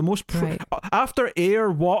process the most after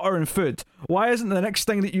air, water, and food? Why isn't the next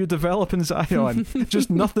thing that you develop in Zion just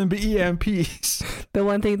nothing but EMPs? The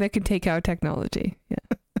one thing that can take out technology. Yeah.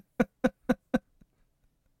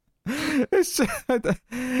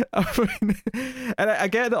 I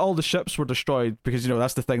get that all the ships were destroyed because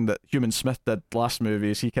that's the thing that Human Smith did last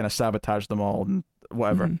movie, is he kind of sabotaged them all and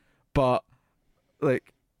whatever. But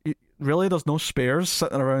really, there's no spares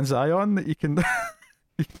sitting around Zion that you can.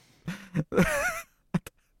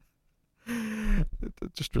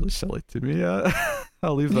 It's just really silly to me.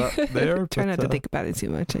 I'll leave that there. Try not to think about it too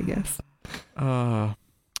much, I guess.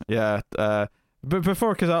 Yeah. But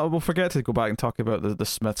before, because we'll forget to go back and talk about the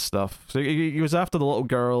Smith stuff. So he was after the little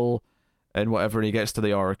girl and whatever, and he gets to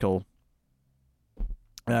the Oracle.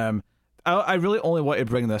 I really only want to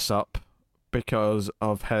bring this up because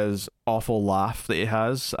of his awful laugh that he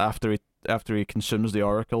has after he consumes the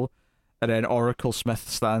Oracle, and then Oracle Smith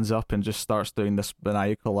stands up and just starts doing this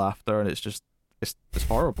maniacal laughter, and it's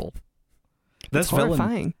horrible. It's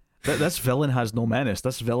horrifying. This villain has no menace.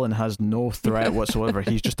 This villain has no threat whatsoever.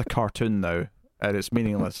 He's just a cartoon now, and it's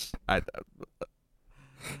meaningless.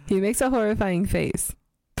 He makes a horrifying face,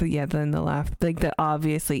 but yeah, then the laugh, the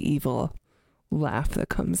obviously evil laugh that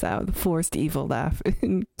comes out, the forced evil laugh,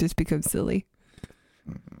 just becomes silly.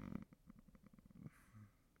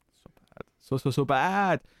 So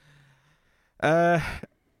bad.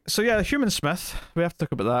 So yeah, the Human Smith, we have to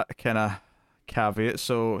talk about that kind of caveat.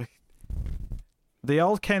 So they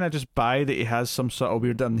all kind of just buy that he has some sort of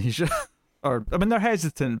weird amnesia, or I mean, they're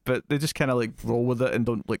hesitant, but they just kind of roll with it and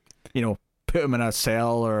don't put him in a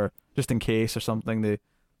cell or just in case or something.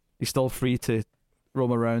 He's still free to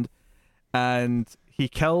roam around. And he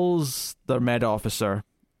kills their med officer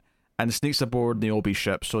and sneaks aboard Niobe's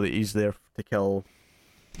ship so that he's there to kill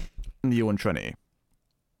Neo and Trinity.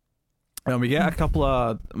 And we get a couple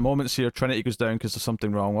of moments here. Trinity goes down because there's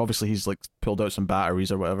something wrong. Obviously, he's like pulled out some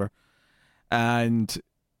batteries or whatever, and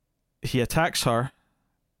he attacks her.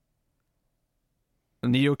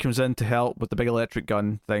 Neo comes in to help with the big electric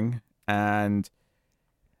gun thing, and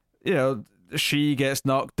she gets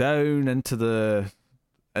knocked down into the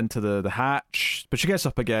hatch, but she gets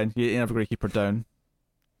up again. You're never going to keep her down.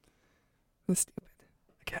 That's stupid.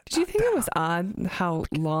 Did you think it was odd how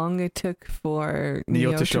long it took for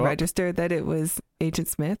Neo to register that it was Agent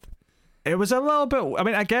Smith? It was a little bit. I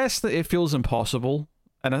mean, I guess that it feels impossible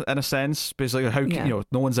in a sense, because like how no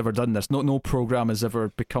one's ever done this. No program has ever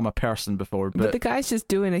become a person before. But the guy's just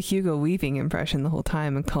doing a Hugo Weaving impression the whole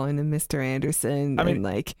time and calling him Mr. Anderson. I mean, and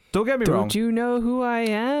like, don't get me wrong. Don't you know who I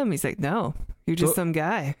am? He's like, no, you're just some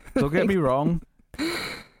guy. Don't get me wrong. It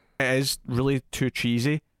is really too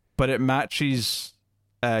cheesy, but it matches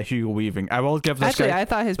Hugo Weaving. I will give this guy. I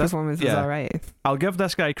thought his performance was all right. I'll give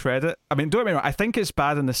this guy credit. I mean, don't get me wrong. I think it's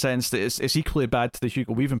bad in the sense that it's equally bad to the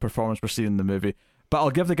Hugo Weaving performance we're seeing in the movie. But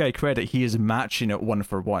I'll give the guy credit. He is matching it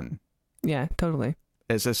 1-for-1. Yeah, totally.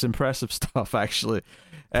 It's impressive stuff, actually.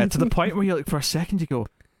 To the point where you like for a second you go,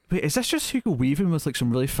 wait, is this just Hugo Weaving with like some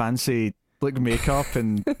really fancy like makeup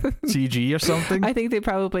and CG or something? I think they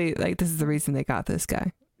probably this is the reason they got this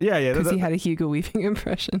guy. Yeah, because he had a Hugo Weaving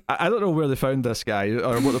impression. I don't know where they found this guy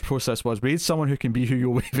or what the process was, but we need someone who can be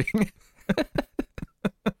Hugo Weaving.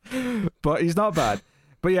 But he's not bad.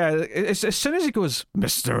 But yeah, as soon as he goes,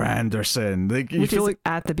 Mr. Anderson, like, you which feel is like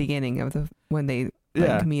at the beginning of when they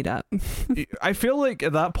meet up. I feel like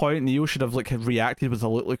at that point Neo should have like reacted with a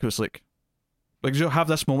look like it was like you'll have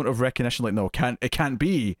this moment of recognition, like, no, it can't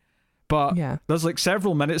be. But there's like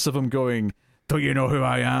several minutes of him going, don't you know who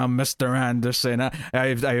I am, Mr. Anderson? I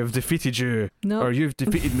have defeated you, or you've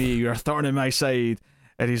defeated me. You're a thorn in my side.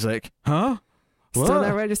 And he's like, huh? What? Still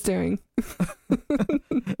not registering.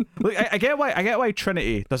 Like, I get why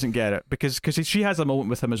Trinity doesn't get it, because she has a moment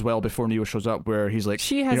with him as well before Neo shows up where he's like,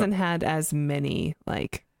 she hasn't had as many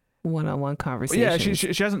like one-on-one conversations.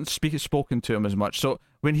 Yeah, she hasn't spoken to him as much. So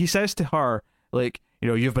when he says to her, like,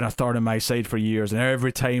 you've been a thorn in my side for years, and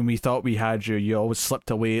every time we thought we had you, you always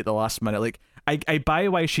slipped away at the last minute. Like, I buy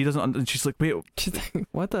why she doesn't. And she's like, wait, she's like,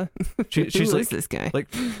 what the? She's who like, is this guy? Like,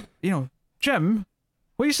 Jim.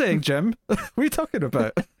 What are you saying, Jim? What are you talking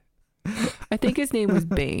about? I think his name was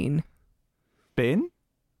Bane. Bane?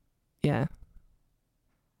 Yeah.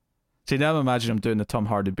 See, now I'm imagining I'm doing the Tom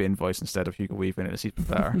Hardy Bane voice instead of Hugo Weaving, and it's even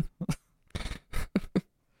better.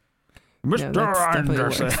 Mr.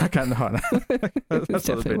 Anderson. I can't know. That's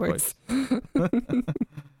not the Bane voice.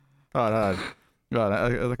 Oh,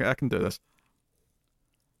 no. I can do this.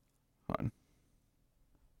 Hold on.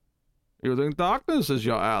 You think darkness is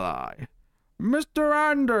your ally? Mr.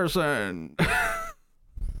 Anderson.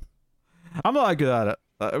 I'm not that good at it.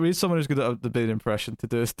 I need someone who's good at the Bane impression to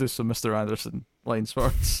do some Mr. Anderson lines for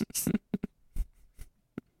us.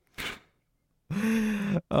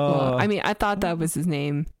 Well, I mean, I thought that was his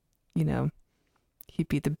name. He'd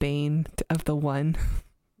be the Bane of the One.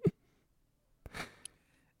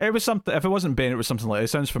 It was something. If it wasn't Bane, it was something like. It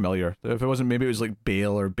sounds familiar. If it wasn't, maybe it was like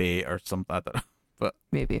Bale or Bait or something. I don't know. But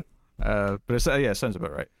maybe. But it sounds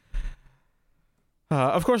about right.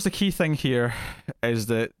 Of course, the key thing here is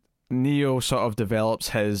that Neo sort of develops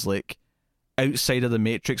his like outside of the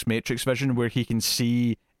Matrix vision, where he can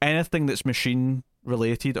see anything that's machine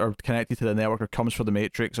related or connected to the network or comes from the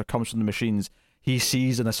Matrix or comes from the machines. He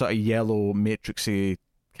sees in a sort of yellow matrixy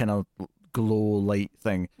kind of glow light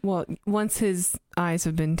thing. Well, once his eyes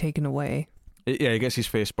have been taken away. He gets his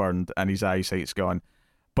face burned and his eyesight's gone,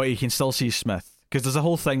 but he can still see Smith. Because there's a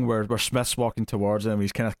whole thing where Smith's walking towards him,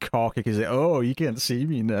 he's kind of cocky, he's like, oh, you can't see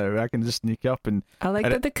me now, I can just sneak up. And I like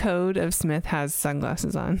that the code of Smith has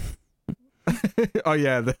sunglasses on. Oh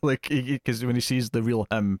yeah, because when he sees the real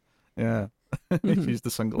him, yeah, he sees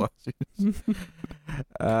the sunglasses.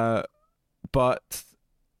 But,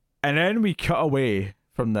 and then we cut away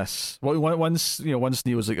from this. Once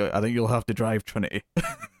Neo's like, I think you'll have to drive, Trinity.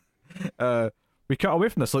 We cut away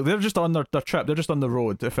from this. Like, they're just on their trip. They're just on the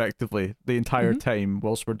road, effectively, the entire time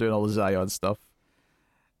whilst we're doing all the Zion stuff.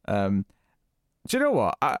 Do you know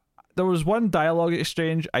what? There was one dialogue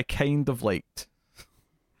exchange I kind of liked.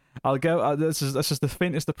 I'll give this is the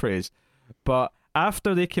faintest of praise, but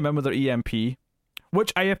after they came in with their EMP,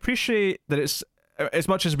 which I appreciate that it's as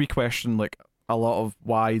much as we question like a lot of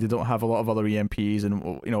why they don't have a lot of other EMPs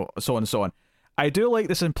and so on and so on. I do like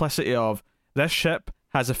the simplicity of this ship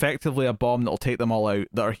has effectively a bomb that'll take them all out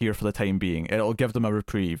that are here for the time being. It'll give them a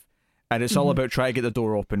reprieve. And it's all about trying to get the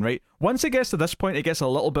door open, right? Once it gets to this point, it gets a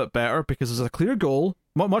little bit better because there's a clear goal,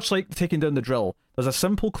 much like taking down the drill. There's a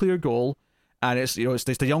simple, clear goal, and it's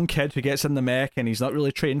it's the young kid who gets in the mech, and he's not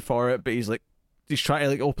really trained for it, but he's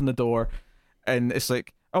trying to open the door, and it's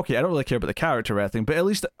like, okay, I don't really care about the character or anything, but at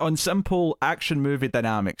least on simple action movie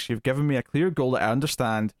dynamics, you've given me a clear goal that I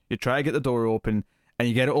understand. You try to get the door open, and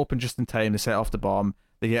you get it open just in time to set off the bomb.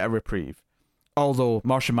 They get a reprieve. Although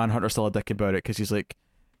Martian Manhunter's still a dick about it, because he's like,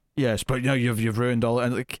 yes, but you've ruined all,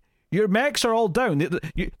 and like, your mechs are all down.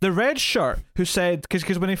 The red shirt who said,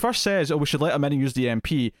 because when he first says, oh, we should let him in and use the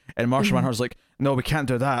MP, and Martian Manhunter's like, no, we can't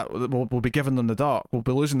do that. We'll be giving them the dock. We'll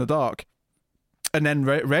be losing the dock. And then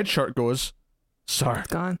red shirt goes, sir, it's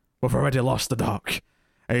gone. We've already lost the dock.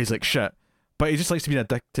 And he's like, shit. But he just likes to be a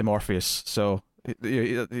dick to Morpheus, so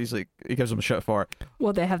he's like, he gives him a shit for it.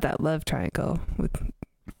 Well, they have that love triangle with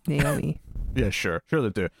Naomi. Yeah, sure they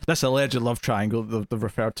do. This alleged love triangle they've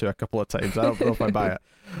referred to a couple of times. I don't know if I buy it.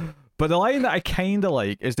 But the line that I kind of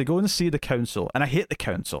like is they go and see the council, and I hate the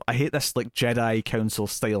council. I hate this like Jedi council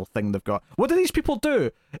style thing they've got. What do these people do?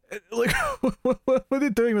 Like, what are they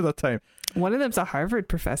doing with their time? One of them's a Harvard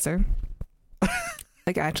professor.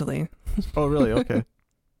 Like, actually. Oh, really? Okay.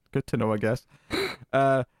 Good to know, I guess.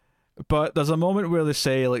 But there's a moment where they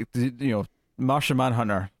say, like, Martian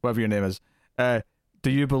Manhunter, whatever your name is, do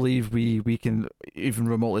you believe we can even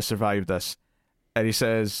remotely survive this? And he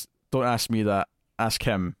says, don't ask me that, ask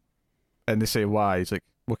him. And they say, why? He's like,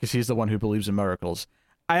 well, because he's the one who believes in miracles.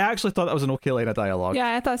 I actually thought that was an okay line of dialogue.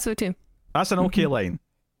 Yeah, I thought so too. That's an okay line.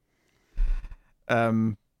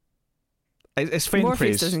 It's faint Morpheus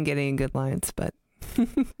praise. doesn't get any good lines, but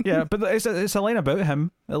yeah, but it's a line about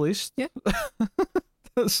him, at least. Yeah.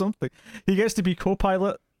 That's something. He gets to be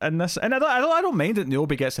co-pilot in this, and I don't mind that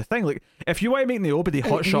Niobe gets a thing. Like, if you want to make Niobe the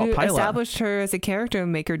hotshot pilot, established her as a character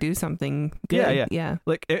and make her do something good. Yeah.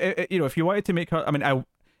 Like, if you wanted to make her, I mean,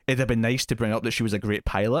 it'd have been nice to bring up that she was a great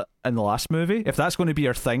pilot in the last movie. If that's going to be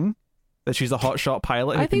her thing, that she's a hotshot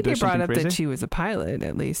pilot. I think they brought up crazy. that she was a pilot,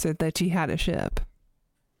 at least, or that she had a ship.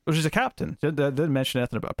 Well, she's a captain. They didn't mention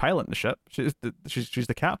anything about a pilot in the ship. She's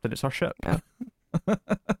the captain. It's her ship.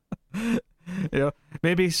 Yeah.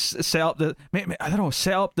 Maybe set up that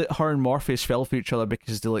her and Morpheus fell for each other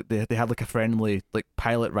because they had like a friendly like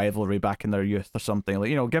pilot rivalry back in their youth or something.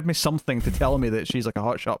 Like, give me something to tell me that she's like a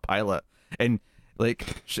hotshot pilot, and like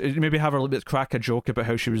maybe have her a little bit crack a joke about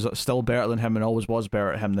how she was still better than him and always was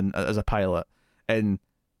better at him than as a pilot, and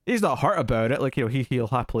he's not hurt about it. Like, he'll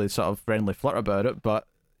happily sort of friendly flirt about it, but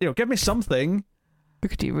give me something.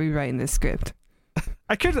 Look at you rewriting this script.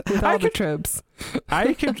 I could with all the tropes.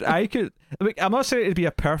 I could. Like, I'm not saying it'd be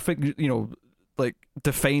a perfect, like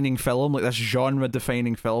defining film, like this genre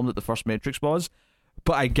defining film that the first Matrix was,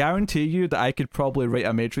 but I guarantee you that I could probably write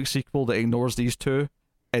a Matrix sequel that ignores these two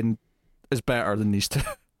and is better than these two.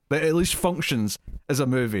 That at least functions as a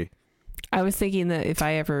movie. I was thinking that if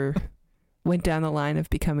I ever went down the line of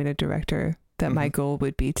becoming a director, that my goal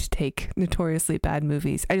would be to take notoriously bad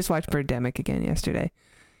movies. I just watched Birdemic again yesterday.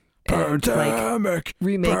 Birdemic, like,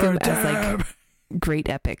 remake them as like great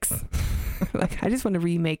epics. Like, I just want to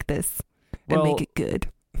remake this and make it good.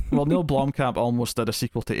 Well, Neil Blomkamp almost did a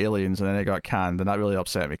sequel to Aliens, and then it got canned, and that really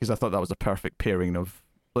upset me because I thought that was the perfect pairing of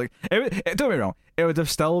like. Don't get me wrong, it would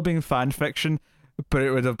have still been fan fiction, but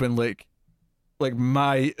it would have been like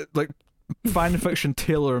my fan fiction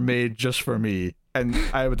tailor made just for me, and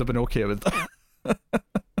I would have been okay with that.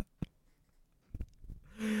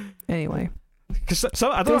 Anyway. Because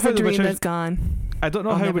I don't know how the dream that's gone. I don't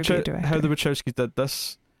know how the Wachowskis did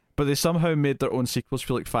this, but they somehow made their own sequels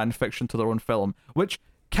feel like fan fiction to their own film, which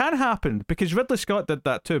can happen because Ridley Scott did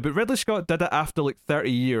that too. But Ridley Scott did it after like 30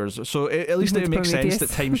 years, so at least it makes sense that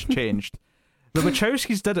times changed. The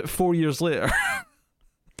Wachowskis did it 4 years later.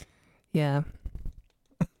 Yeah,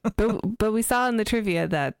 but we saw in the trivia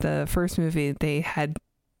that the first movie they had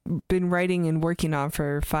been writing and working on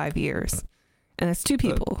for 5 years, and that's two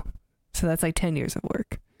people. So that's like 10 years of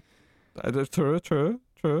work.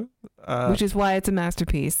 True. Which is why it's a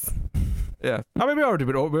masterpiece. Yeah. I mean, we already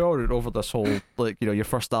over this whole, like, your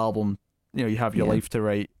first album, you have your life to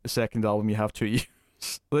write. The second album, you have 2 years.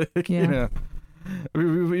 Like,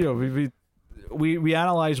 we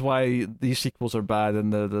analyze why these sequels are bad in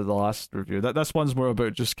the last review. This one's more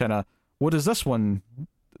about just kind of, what does this one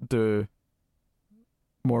do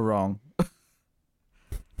more wrong?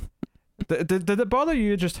 Did it bother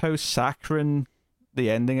you just how saccharine the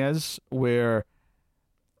ending is, where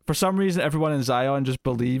for some reason everyone in Zion just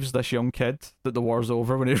believes this young kid that the war's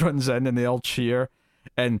over when he runs in and they all cheer?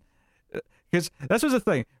 And because this was the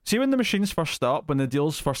thing, see, when the machines first stopped, when the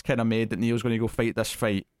deal's first kind of made that Neo's going to go fight this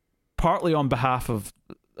fight, partly on behalf of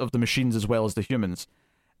the machines as well as the humans,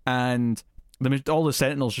 and all the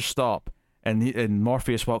Sentinels just stop, and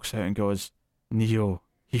Morpheus walks out and goes, Neo,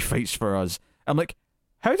 he fights for us. I'm like,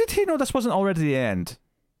 how did he know this wasn't already the end?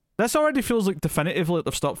 This already feels like definitively like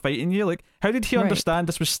they've stopped fighting you. Like, how did he understand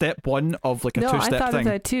this was step one of like a two-step thing? No, I thought of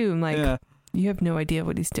that too. I'm like, you have no idea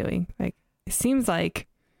what he's doing. Like, it seems like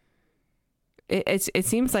it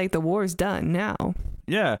seems like the war's done now.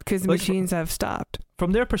 Yeah, because the machines have stopped.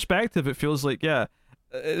 From their perspective, it feels like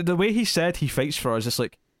the way he said he fights for us is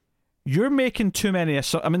like, you're making too many.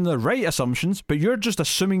 The right assumptions, but you're just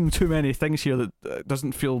assuming too many things here that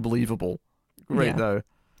doesn't feel believable right now.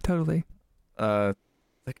 Totally.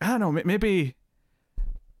 Like, I don't know, maybe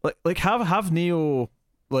like have Neo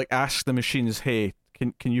like ask the machines, hey,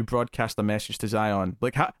 can you broadcast a message to Zion?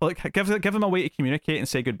 Like, give them a way to communicate and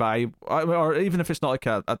say goodbye, or even if it's not like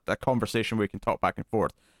a conversation where you can talk back and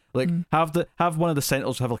forth. Like, have one of the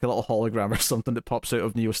Sentinels have like a little hologram or something that pops out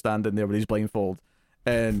of Neo standing there with his blindfold,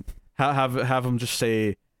 and have him just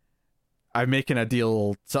say, I'm making a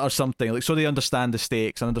deal or something, like, so they understand the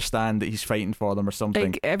stakes and understand that he's fighting for them or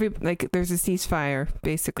something. Like there's a ceasefire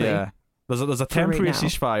basically. Yeah, there's a temporary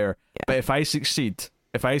ceasefire. Yeah. But if I succeed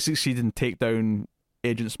and take down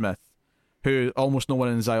Agent Smith, who almost no one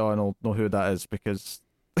in Zion will know who that is, because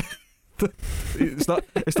it's not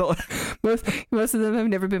most of them have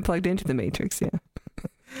never been plugged into the Matrix.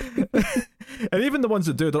 And even the ones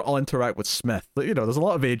that do, they all interact with Smith. Like, you know, there's a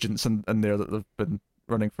lot of agents in there that they've been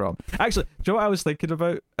running from. Actually, do you know what I was thinking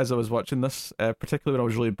about as I was watching this, particularly when I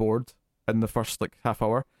was really bored in the first like half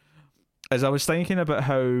hour, is I was thinking about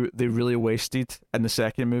how they really wasted in the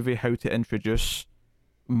second movie how to introduce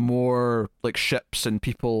more like ships and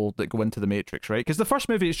people that go into the Matrix, right? Because the first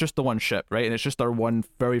movie is just the one ship, right? And it's just our one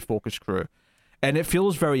very focused crew, and it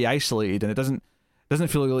feels very isolated, and it doesn't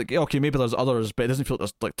feel like, okay, maybe there's others, but it doesn't feel like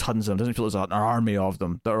there's like tons of them. It doesn't feel like there's an army of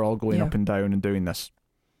them that are all going up and down and doing this.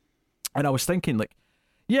 And I was thinking, like,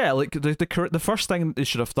 yeah, like the first thing they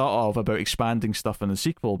should have thought of about expanding stuff in the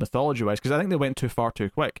sequel, mythology-wise, because I think they went too far too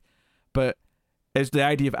quick, but is the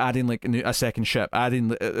idea of adding like a second ship,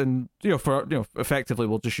 and effectively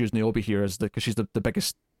we'll just use Niobe here as because she's the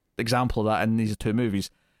biggest example of that in these two movies.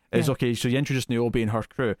 Is okay, so you introduce Niobe and her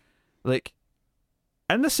crew, like.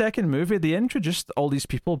 In the second movie, they introduced all these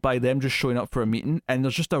people by them just showing up for a meeting, and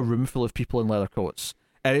there's just a room full of people in leather coats.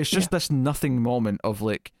 And it's just this nothing moment of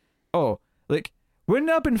like, oh, like, wouldn't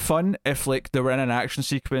it have been fun if like they were in an action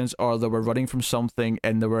sequence or they were running from something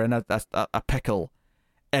and they were in a pickle,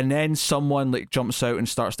 and then someone like jumps out and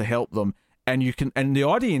starts to help them, and the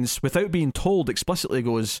audience, without being told explicitly,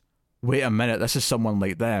 goes, wait a minute, this is someone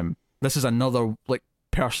like them. This is another like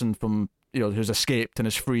person from, who's escaped and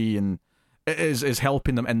is free and is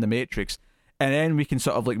helping them in the Matrix, and then we can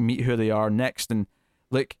sort of like meet who they are next. And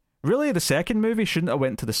like, really, the second movie shouldn't have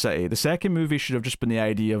went to the city. The second movie should have just been the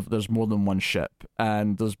idea of there's more than one ship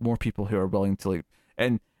and there's more people who are willing to like,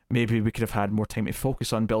 and maybe we could have had more time to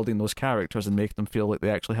focus on building those characters and make them feel like they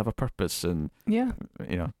actually have a purpose and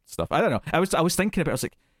stuff. I don't know. I was thinking about it. I was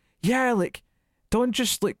like, yeah, like, don't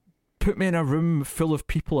just like put me in a room full of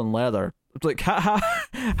people in leather. Like,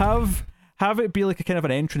 have it be like a kind of an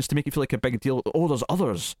entrance to make it feel like a big deal. Oh, there's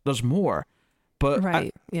others. There's more. But I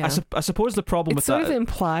suppose the problem with that... It's sort of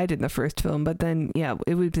implied in the first film, but then,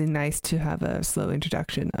 it would be nice to have a slow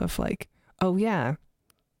introduction of like, oh yeah,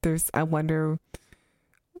 I wonder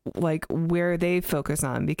like where they focus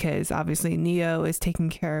on, because obviously Neo is taking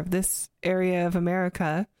care of this area of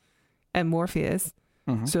America and Morpheus.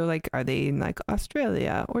 Mm-hmm. So like, are they in like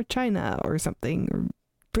Australia or China or something, or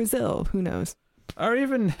Brazil? Who knows? Or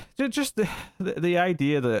even just the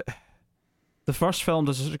idea that the first film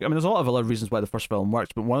does. I mean, there's a lot of other reasons why the first film works,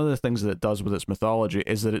 but one of the things that it does with its mythology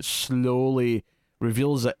is that it slowly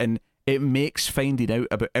reveals it, and it makes finding out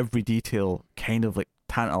about every detail kind of like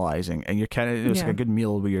tantalizing, and you're kind of it's like a good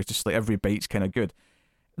meal where you're just like every bite's kind of good.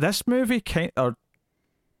 This movie or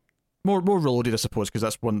more Reloaded, I suppose, because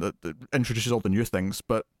that's one that introduces all the new things.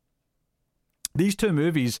 But these two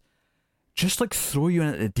movies just like throw you in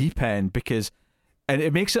at the deep end, and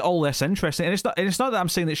it makes it all less interesting. And it's not that I'm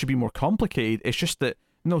saying that it should be more complicated. It's just that,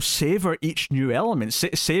 savor each new element.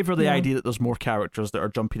 Savor the idea that there's more characters that are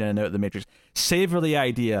jumping in and out of the Matrix. Savor the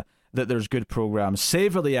idea that there's good programs.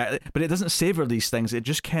 Savor but it doesn't savor these things. It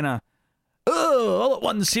just kind of, all at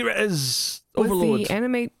once, here it is. Overload.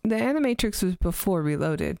 The Animatrix was before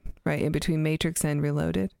Reloaded, right? In between Matrix and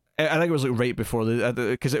Reloaded. I think it was like right before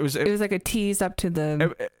because it was like a tease up to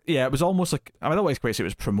the. It was almost like, I don't quite say it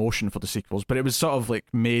was promotion for the sequels, but it was sort of like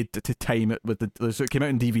made to time it with so it came out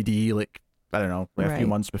in DVD like, I don't know, like a few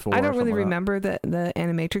months before. I don't really remember the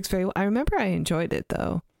Animatrix very well. I remember I enjoyed it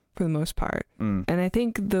though, for the most part, and I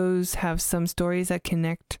think those have some stories that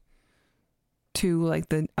connect to like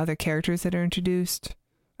the other characters that are introduced.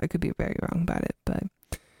 I could be very wrong about it, but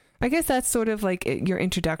I guess that's sort of like your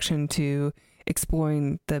introduction to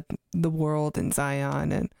exploring the world in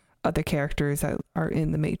Zion and other characters that are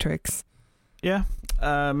in the Matrix. Yeah,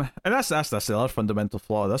 and that's the other fundamental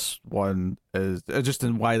flaw. This one is just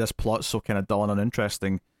in why this plot's so kind of dull and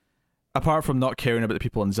uninteresting. Apart from not caring about the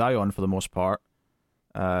people in Zion for the most part,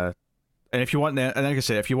 and if you want them, and like I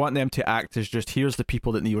say, if you want them to act as just here's the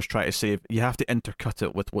people that Neo's trying to save, you have to intercut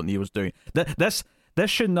it with what Neo's doing. This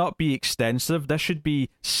should not be extensive. This should be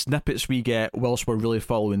snippets we get whilst we're really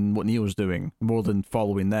following what Neo's doing more than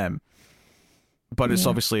following them. But it's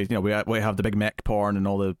obviously, we have the big mech porn and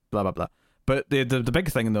all the blah blah blah. But the big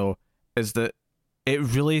thing though is that it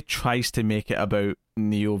really tries to make it about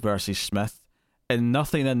Neo versus Smith, and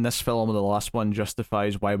nothing in this film or the last one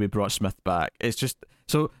justifies why we brought Smith back. It's just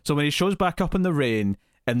so when he shows back up in the rain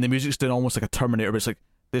and the music's doing almost like a Terminator, but it's like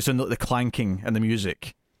there's the clanking and the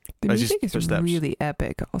music. The music is really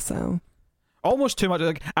epic, also. Almost too much.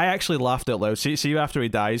 Like I actually laughed out loud. See after he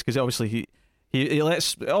dies, because obviously he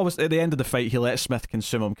lets almost at the end of the fight he lets Smith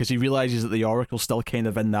consume him because he realizes that the Oracle's still kind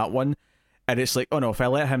of in that one, and it's like, oh no, if I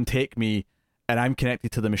let him take me and I'm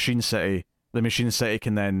connected to the Machine City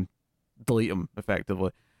can then delete him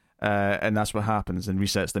effectively, and that's what happens and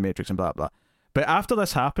resets the Matrix and blah blah. But after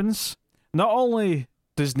this happens, not only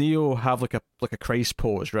does Neo have like a Christ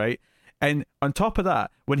pose, right? And on top of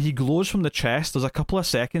that, when he glows from the chest, there's a couple of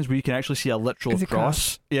seconds where you can actually see a literal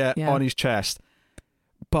cross, on his chest.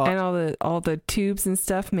 But and all the tubes and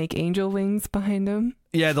stuff make angel wings behind him.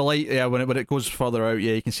 Yeah, the light. Yeah, when it goes further out,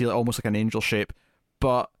 you can see almost like an angel shape.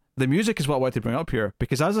 But the music is what I wanted to bring up here,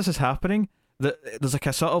 because as this is happening, there's like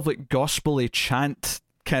a sort of like gospel-y chant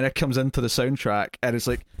kind of comes into the soundtrack, and it's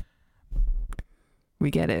like,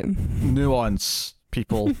 we get it. Nuance,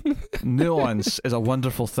 people. Nuance is a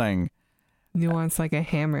wonderful thing. Nuance like a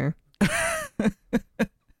hammer.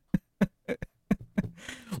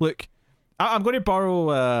 Look, I'm going to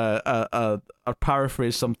borrow or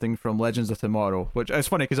paraphrase something from Legends of Tomorrow, which is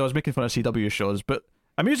funny because I was making fun of CW shows, but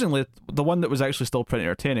amusingly, the one that was actually still pretty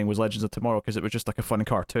entertaining was Legends of Tomorrow, because it was just like a fun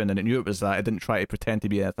cartoon and it knew it was that. It didn't try to pretend to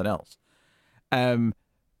be anything else.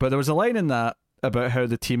 But there was a line in that about how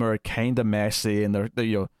the team are kind of messy and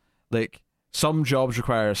they're like some jobs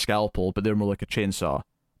require a scalpel, but they're more like a chainsaw.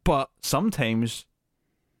 But sometimes,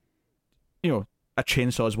 a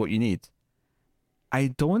chainsaw is what you need. I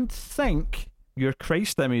don't think your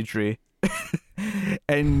Christ imagery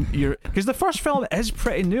and because the first film is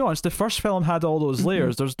pretty nuanced. The first film had all those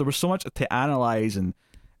layers. There was so much to analyze and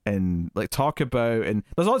like talk about, and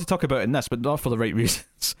there's a lot to talk about in this, but not for the right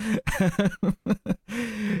reasons.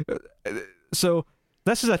 So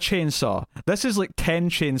this is a chainsaw. This is like 10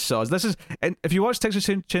 chainsaws. And if you watch Texas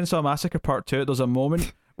Chainsaw Massacre Part 2, there's a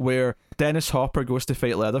moment where Dennis Hopper goes to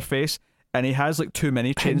fight Leatherface, and he has like too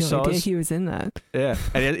many chainsaws. I had no idea he was in that. Yeah,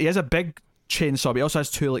 and he has a big chainsaw, but he also has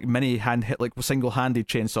two like mini single-handed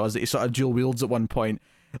chainsaws that he sort of dual wields at one point.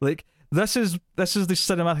 Like this is the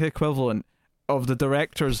cinematic equivalent of the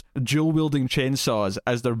directors dual wielding chainsaws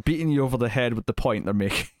as they're beating you over the head with the point they're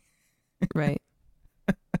making. Right.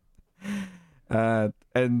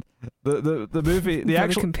 And the movie, the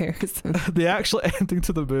actual comparison, the actual ending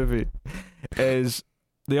to the movie is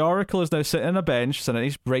the Oracle is now sitting on a bench on a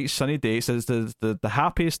nice bright sunny day. It says the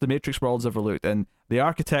happiest the Matrix world's ever looked, and the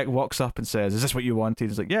architect walks up and says, "Is this what you wanted?"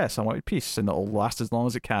 He's like, "Yes, I wanted peace, and it'll last as long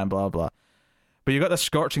as it can." Blah blah. But you got this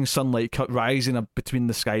scorching sunlight rising up between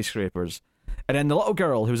the skyscrapers, and then the little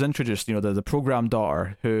girl who's introduced, the program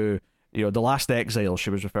daughter, who the last exile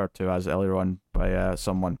she was referred to as earlier on by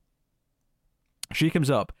someone. She comes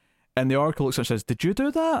up, and the Oracle looks at her and says, "Did you do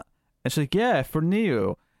that?" And she's like, "Yeah, for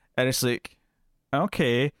Neo." And it's like,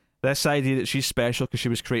 okay, this idea that she's special because she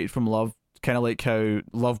was created from love, kind of like how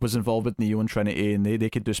love was involved with Neo and Trinity, and they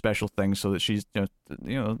could do special things so that she's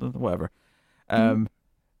whatever.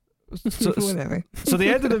 Whatever. So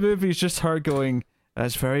the end of the movie is just her going,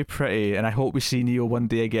 "That's very pretty, and I hope we see Neo one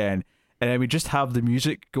day again." And then we just have the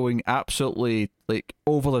music going absolutely like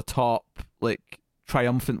over the top, like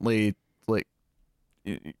triumphantly, like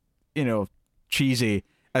cheesy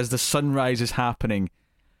as the sunrise is happening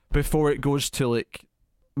before it goes to like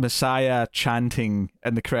Messiah chanting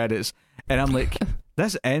in the credits, and I'm like,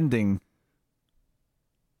 this ending,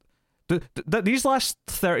 these last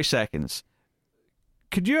 30 seconds,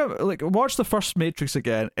 could you like watch the first Matrix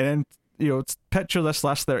again and then picture this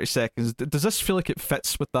last 30 seconds? Does this feel like it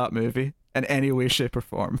fits with that movie in any way, shape, or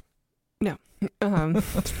form? No,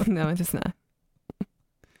 no, it does not.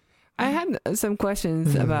 I had some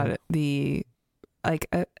questions about I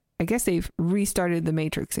guess they've restarted the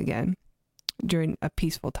Matrix again during a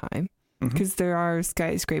peaceful time. because there are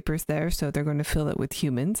skyscrapers there, so they're going to fill it with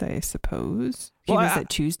humans, I suppose. Well, Humans that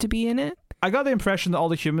choose to be in it. I got the impression that all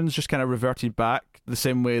the humans just kind of reverted back the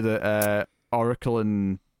same way that Oracle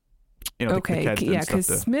and the kid and yeah, stuff because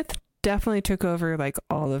do. Smith definitely took over like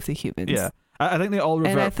all of the humans. Yeah, I think they all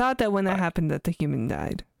revert. And I thought that when that happened, that the human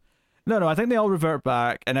died. No, I think they all revert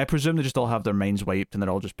back, and I presume they just all have their minds wiped, and they're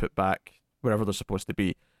all just put back wherever they're supposed to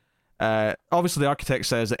be. Obviously, the architect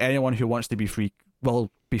says that anyone who wants to be free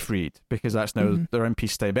will be freed, because that's now they're in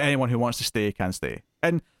peacetime. But anyone who wants to stay can stay.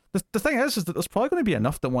 And the thing is that there's probably going to be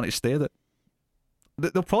enough that want to stay that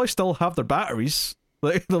they'll probably still have their batteries.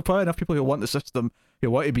 Like, there'll probably enough people who want the system who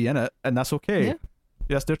want to be in it, and that's okay. Yeah.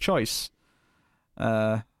 That's their choice.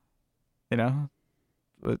 Which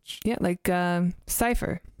like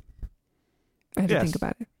Cypher. I had to think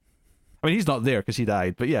about it. I mean, he's not there because he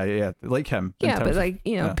died, but yeah, like him. Yeah,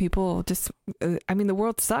 but people just. I mean, the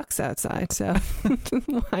world sucks outside, so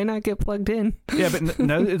why not get plugged in? Yeah, but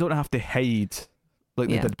now they don't have to hide like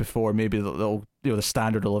they did before. Maybe they'll the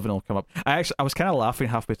standard of living will come up. I was kind of laughing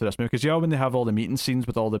halfway through this movie because when they have all the meeting scenes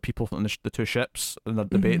with all the people from the two ships and they're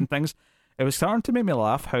debating things, it was starting to make me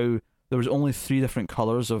laugh how there was only 3 different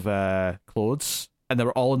colors of clothes, and they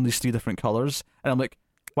were all in these 3 different colors, and I'm like,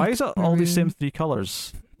 why is it all these same 3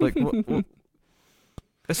 colors? Like, what?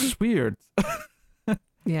 This is weird.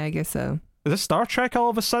 Yeah, I guess so. Is this Star Trek all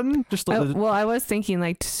of a sudden? Just like well, I was thinking,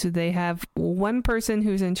 like, so they have one person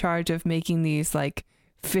who's in charge of making these like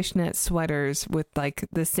fishnet sweaters with like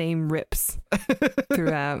the same rips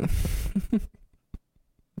throughout.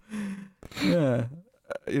 Yeah,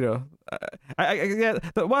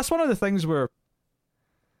 that's one of the things where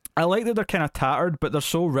I like that they're kind of tattered, but they're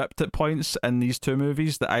so ripped at points in these 2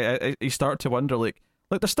 movies that I you start to wonder, like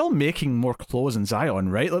they're still making more clothes in Zion,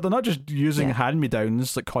 right? Like, they're not just using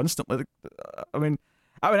hand-me-downs like constantly.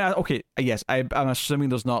 Okay, yes, I'm assuming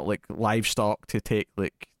there's not like livestock to take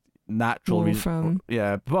like natural from.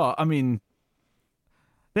 Yeah, but I mean,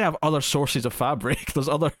 they have other sources of fabric. There's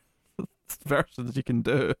other versions you can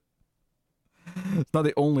do. It's not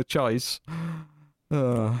the only choice.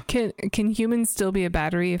 Can humans still be a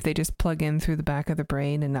battery if they just plug in through the back of the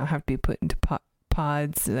brain and not have to be put into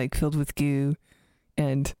pods like filled with goo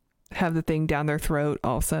and have the thing down their throat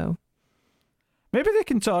also? Maybe they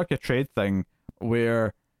can talk a trade thing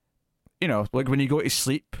where, like when you go to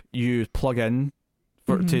sleep, you plug in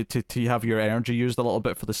for to have your energy used a little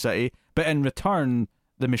bit for the city, but in return,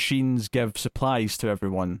 the machines give supplies to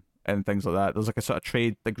everyone and things like that. There's like a sort of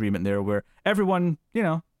trade agreement there where everyone,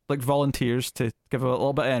 like volunteers to give a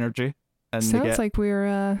little bit of energy. And sounds like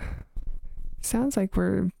we're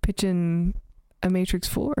pitching a Matrix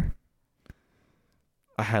 4.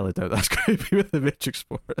 I highly doubt that's going to be with the Matrix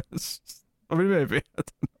 4 is. I mean, maybe. I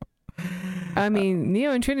don't know. I mean,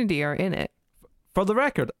 Neo and Trinity are in it. For the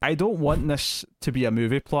record, I don't want this to be a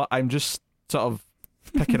movie plot. I'm just sort of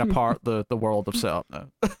picking apart the world I've set up now.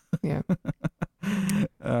 Yeah. I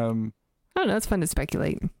don't know. It's fun to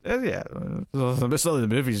speculate. Yeah. It's not the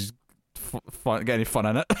movie's fun, get any fun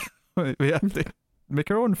in it. We have to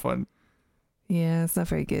make our own fun. Yeah, it's not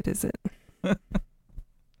very good, is it?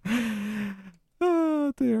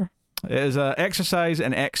 Oh, dear. It is an exercise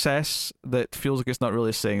in excess that feels like it's not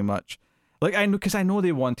really saying much. Like, because I know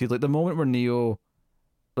they wanted, like, the moment where Neo,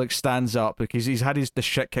 like, stands up, because he's had the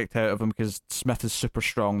shit kicked out of him because Smith is super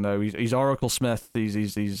strong now. He's Oracle Smith.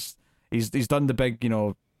 He's done the big,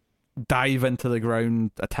 dive into the ground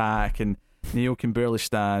attack, and Neo can barely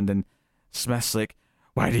stand, and Smith's like,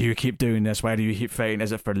 why do you keep doing this? Why do you keep fighting?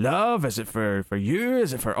 Is it for love? Is it for you?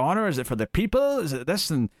 Is it for honor? Is it for the people? Is it this?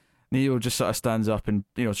 And Neo just sort of stands up and,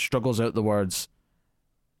 struggles out the words,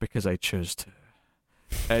 because I choose to.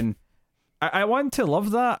 And I want to love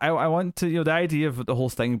that. I want to, the idea of the whole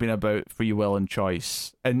thing being about free will and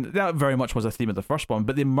choice. And that very much was a theme of the first one,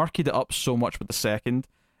 but they murkied it up so much with the second,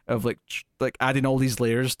 of like adding all these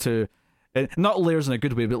layers to, not layers in a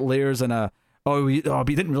good way, but layers in a, but you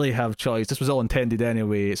didn't really have choice. This was all intended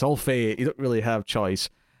anyway. It's all fate. You don't really have choice.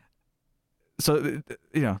 So,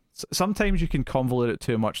 sometimes you can convolute it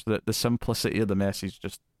too much that the simplicity of the message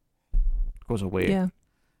just goes away. Yeah.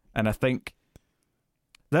 And I think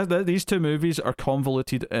that these 2 movies are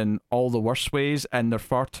convoluted in all the worst ways, and they're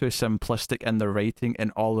far too simplistic in their writing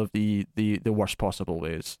in all of the worst possible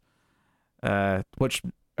ways. Which,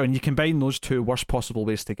 when you combine those 2 worst possible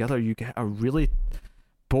ways together, you get a really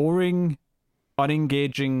boring,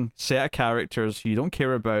 unengaging set of characters you don't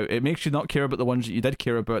care about. It makes you not care about the ones that you did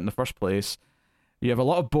care about in the first place. You have a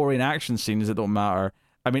lot of boring action scenes that don't matter.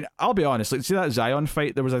 I mean, I'll be honest, like, see that Zion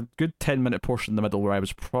fight? There was a good 10-minute portion in the middle where I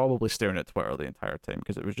was probably staring at Twitter the entire time,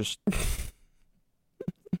 because it was just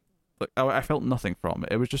like I felt nothing from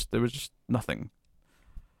it. It was just nothing.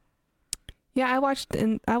 Yeah, I watched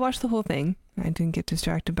the whole thing. I didn't get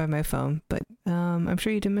distracted by my phone, but I'm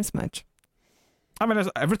sure you didn't miss much. I mean,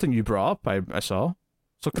 everything you brought up, I saw.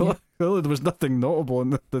 So clearly there was nothing notable in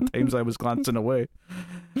the times I was glancing away.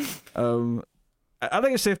 I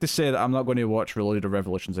think it's safe to say that I'm not going to watch Reloaded or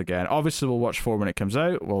Revolutions again. Obviously, we'll watch 4 when it comes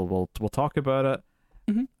out. We'll talk about it.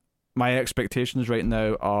 Mm-hmm. My expectations right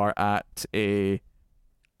now are at I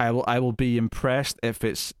will be impressed if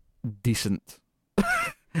it's decent.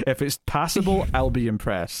 If it's passable, I'll be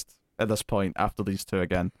impressed at this point after these 2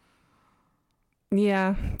 again.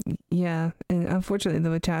 Yeah. And unfortunately,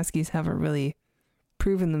 the Wachowskis haven't really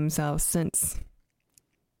proven themselves since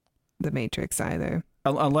The Matrix either.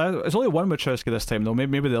 Unless it's only one Wachowski this time, though.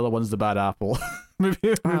 Maybe the other one's the bad apple.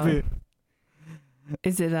 maybe.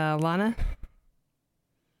 Is it Lana?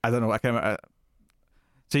 I don't know. I can't.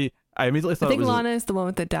 See, I immediately thought I think it was Lana is the one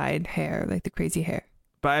with the dyed hair, like the crazy hair.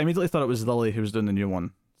 But I immediately thought it was Lily who was doing the new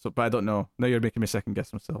one. So, but I don't know. Now you're making me second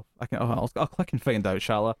guess myself. I'll click and find out,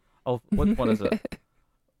 shall I? What one is it?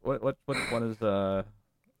 What one is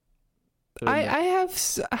I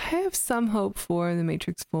have some hope for The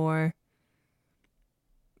Matrix 4.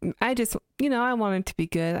 I just, I want it to be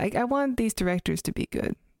good. I want these directors to be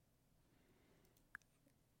good.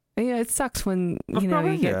 And, it sucks when you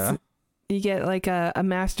get like a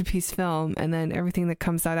masterpiece film, and then everything that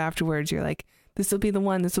comes out afterwards, you're like, this will be the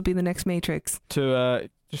one. This will be the next Matrix. To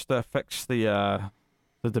just fix the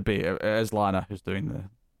debate, it is Lana who's doing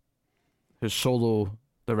who's solo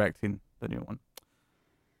directing the new one,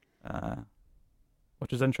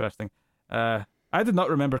 which is interesting. I did not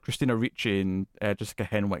remember Christina Ricci and Jessica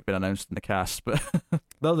Henwick being announced in the cast, but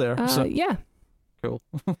they're there. So yeah, cool.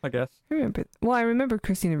 I guess. I remember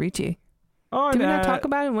Christina Ricci. Oh, did we not talk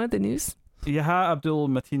about it in one of the news? Yaha Abdul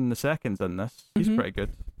Mateen II's in this. He's pretty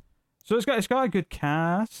good. So it's got a good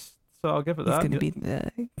cast. So I'll give it that. It's going to be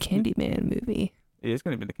the Candyman movie. Yeah, it's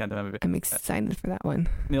going to be the Candyman movie. I'm excited for that one.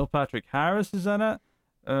 Neil Patrick Harris is in it.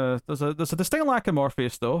 There's a distinct lack of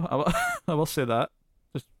Morpheus, though. I will say that.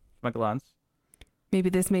 Just from my glance. Maybe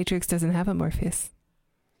this Matrix doesn't have a Morpheus.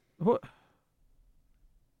 What?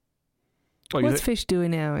 What's Fish doing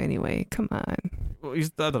now, anyway? Come on. Well,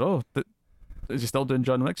 I don't know. Is he still doing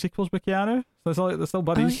John Wick sequels with Keanu? So they're still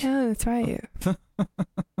buddies. Oh, yeah, that's right.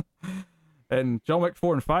 And John Wick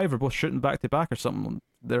 4 and 5 are both shooting back to back or something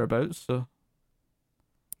thereabouts. So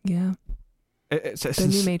yeah, it's the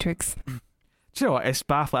new Matrix. Do you know what? It's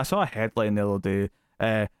baffling. I saw a headline the other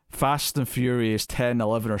day. Fast and Furious 10,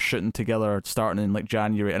 11 are shooting together starting in like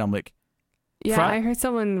January, and I'm like, yeah, I heard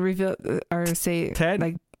someone reveal or say 10?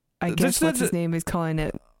 Like, I guess what's his name is calling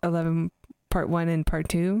it 11 Part 1 and Part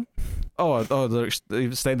 2. Oh, they're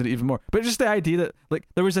extending it even more. But just the idea that like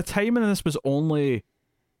there was a time when this was only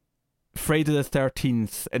Friday the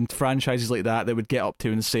 13th and franchises like that would get up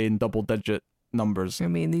to insane double-digit numbers. I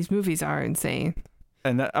mean, these movies are insane.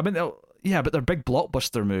 And yeah, but they're big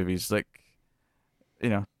blockbuster movies. Like,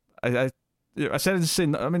 I said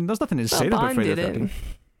insane. I mean, there's nothing insane about Friday the 13th.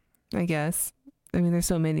 I guess. I mean, there's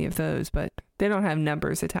so many of those, but they don't have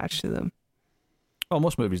numbers attached to them. Oh,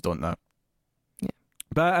 most movies don't now. Yeah,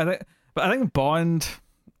 but I think Bond.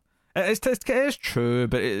 It is true,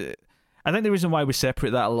 but I think the reason why we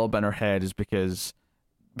separate that a little bit in our head is because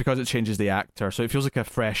it changes the actor, so it feels like a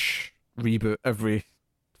fresh reboot every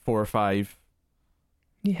 4 or 5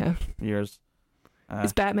 years.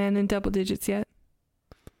 Is Batman in double digits yet?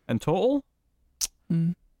 In total?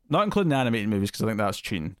 Not including the animated movies, because I think that's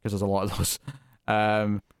cheating, because there's a lot of those.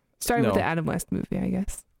 Starting with the Adam West movie, I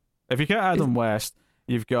guess. If you count Adam West,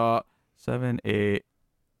 you've got 7, 8,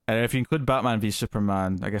 and if you include Batman v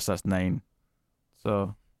Superman, I guess that's 9.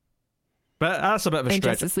 So, but that's a bit of a and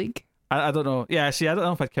stretch. Justice League. I don't know. Yeah, see, I don't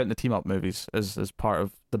know if I'd count the team up movies as part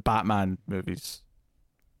of the Batman movies.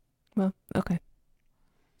 Well, okay.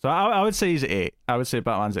 So I would say he's at 8. I would say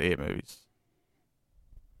Batman's at 8 movies.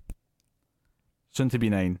 Soon to be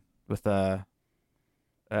 9 with Pattinson.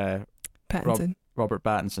 Robert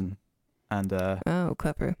Pattinson and oh,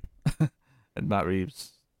 clever. and Matt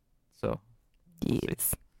Reeves. So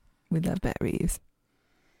yes, we love Matt Reeves.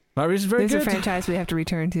 Matt Reeves is very good. There's a franchise we have to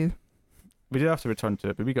return to. We do have to return to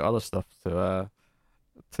it, but we got other stuff to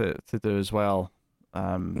do as well.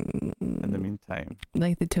 In the meantime,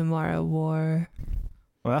 like the Tomorrow War.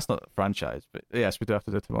 Well, that's not a franchise, but yes, we do have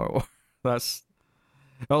to do Tomorrow War. That's.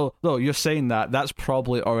 Oh no, you're saying that's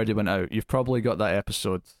probably already went out. You've probably got that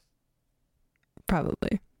episode.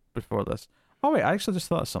 Probably. Before this. Oh wait, I actually just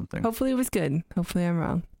thought of something. Hopefully it was good. Hopefully I'm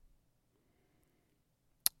wrong.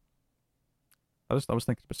 I was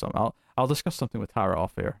thinking about something. I'll discuss something with Tara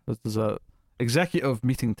off air. There's executive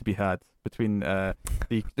meeting to be had between the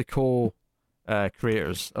co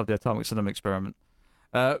creators of the atomic cinema experiment.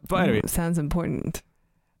 But anyway, sounds important.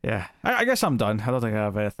 Yeah, I guess I'm done. I don't think I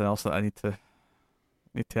have anything else that I need to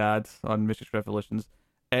add on Matrix Revolutions.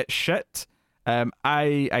 It's shit.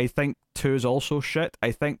 I think 2 is also shit.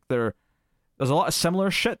 I think there's a lot of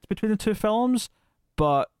similar shit between the two films,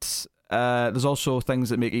 but there's also things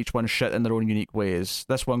that make each one shit in their own unique ways.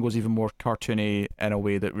 This one goes even more cartoony in a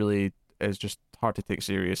way that really is just hard to take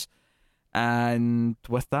serious. And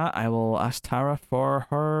with that, I will ask Tara for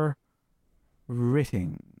her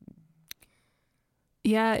rating.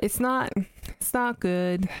 Yeah, it's not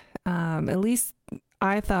good. At least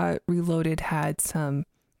I thought Reloaded had some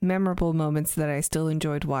memorable moments that I still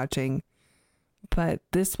enjoyed watching. But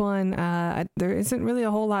this one, there isn't really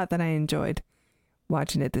a whole lot that I enjoyed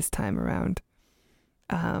watching it this time around.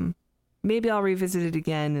 Maybe I'll revisit it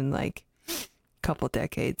again in like a couple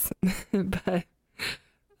decades. But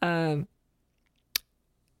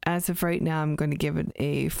as of right now, I'm going to give it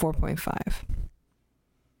a 4.5.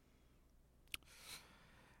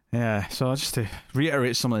 Yeah, so just to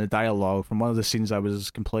reiterate some of the dialogue from one of the scenes I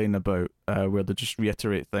was complaining about, where they just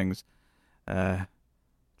reiterate things.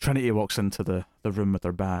 Trinity walks into the room with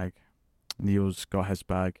her bag. Neo's got his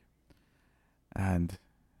bag. And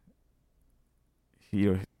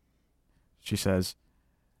she says,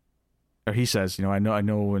 or he says, I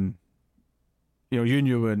know when, you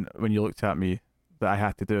knew when you looked at me that I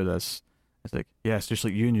had to do this. It's like, yes, just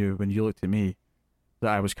like you knew when you looked at me that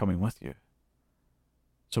I was coming with you.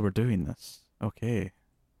 So we're doing this, okay?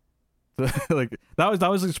 Like that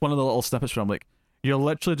was just one of the little snippets where I'm like, you're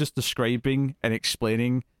literally just describing and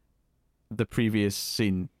explaining the previous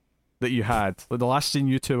scene that you had, like the last scene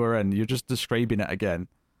you two were in. You're just describing it again,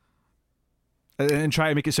 and try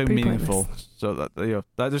to make it sound Pretty meaningful. pointless. So that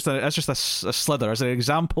that's just a slither, as an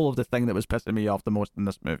example of the thing that was pissing me off the most in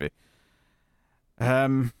this movie.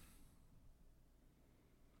 What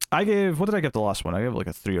did I give the last one? I gave it like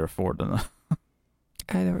a 3 or 4, didn't I?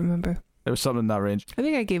 I don't remember. It was something in that range. I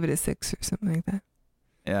think I gave it a 6 or something like that.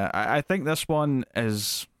 Yeah, I think this one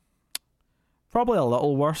is probably a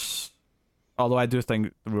little worse. Although I do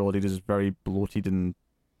think Reloaded is very bloated and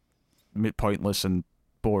pointless and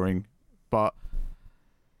boring. But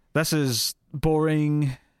this is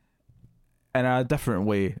boring in a different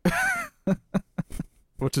way.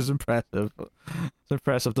 Which is impressive. It's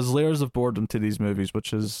impressive. There's layers of boredom to these movies,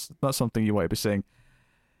 which is not something you want to be saying.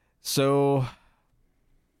 So...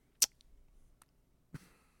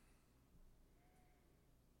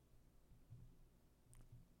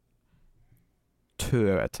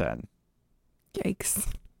 2 out of 10. Yikes.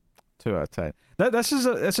 2 out of 10. This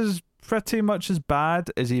is pretty much as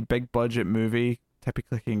bad as a big budget movie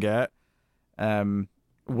typically can get,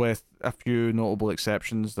 with a few notable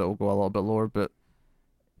exceptions that will go a little bit lower. But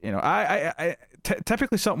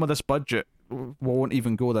typically something with this budget won't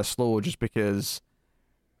even go this low, just because,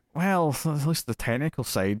 well, at least the technical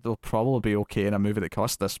side, they'll probably be okay in a movie that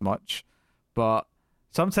costs this much. But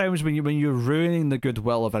sometimes when you're ruining the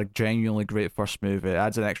goodwill of a genuinely great first movie, it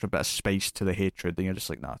adds an extra bit of spice to the hatred, and you're just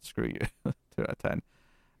like, nah, screw you. 2 out of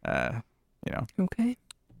 10. Okay.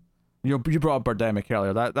 You brought up Birdemic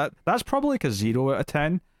earlier. That's probably like a 0 out of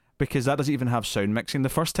 10, because that doesn't even have sound mixing. The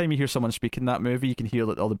first time you hear someone speak in that movie, you can hear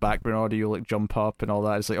like all the background audio like jump up and all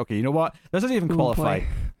that. It's like, okay, you know what? This doesn't even qualify.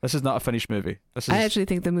 This is not a finished movie. I actually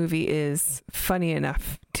think the movie is funny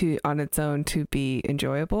enough on its own to be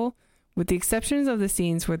enjoyable, with the exceptions of the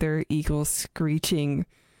scenes where there are eagles screeching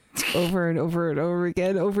over and over and over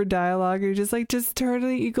again over dialogue. You're just like, just turn the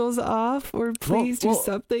eagles off, or please do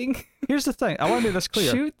something. Here's the thing. I want to make this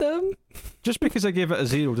clear. Shoot them. Just because I gave it a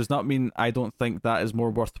 0 does not mean I don't think that is more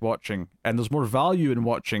worth watching, and there's more value in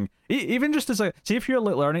watching. Even just as see if you're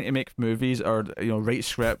like learning to make movies, or write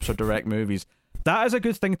scripts or direct movies, that is a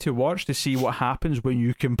good thing to watch, to see what happens when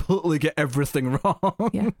you completely get everything wrong.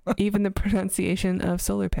 Yeah, even the pronunciation of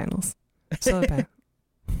solar panels. Solar panel.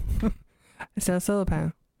 It's a solar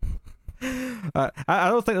panel. I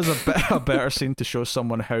don't think there's a better scene to show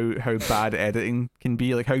someone how bad editing can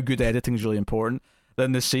be, like how good editing is really important,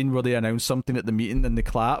 than the scene where they announce something at the meeting and they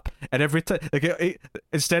clap, and every time, like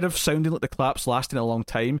instead of sounding like the claps lasting a long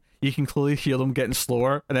time, you can clearly hear them getting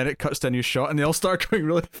slower, and then it cuts to a new shot and they all start going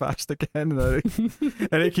really fast again, and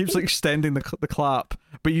it keeps like extending the clap,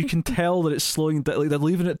 but you can tell that it's slowing down, like they're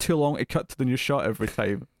leaving it too long to cut to the new shot every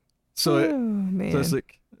time. So man. So it's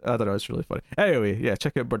like, I don't know, it's really funny. Anyway, yeah,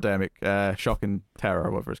 check out Birdemic, Shock and Terror,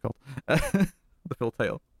 or whatever it's called. The full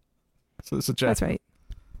title. So it's a Jeff. That's right.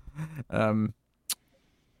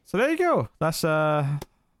 So there you go. That's a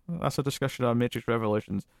discussion on Matrix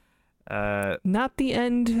Revolutions. Not the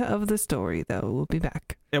end of the story, though. We'll be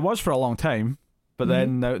back. It was for a long time, but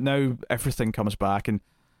then now everything comes back, and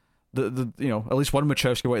the at least one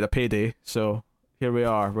Wachowski wanted a payday, so here we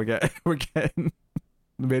are. We're getting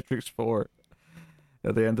The Matrix 4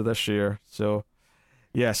 at the end of this year. So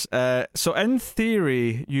yes, so in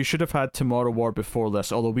theory, you should have had Tomorrow War before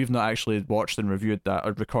this, although we've not actually watched and reviewed that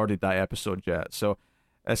or recorded that episode yet. So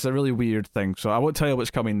it's a really weird thing. So I won't tell you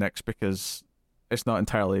what's coming next because it's not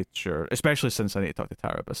entirely sure, especially since I need to talk to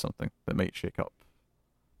Tara about something that might shake up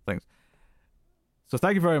things. So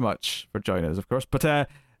thank you very much for joining us, of course. But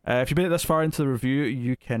if you made it this far into the review,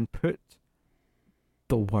 you can put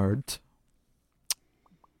the word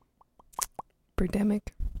Birdemic.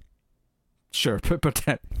 Sure, put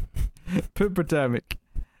Birdemic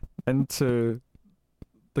into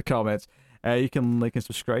the comments. You can like and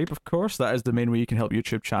subscribe, of course. That is the main way you can help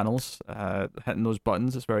YouTube channels. Hitting those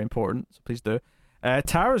buttons is very important, so please do.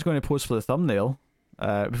 Tara's going to post for the thumbnail.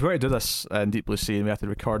 We've got to do this in Deep Blue Sea, and we have to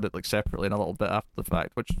record it like separately and a little bit after the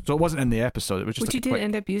fact. So it wasn't in the episode. It was just. Which you did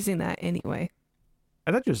end up using that anyway.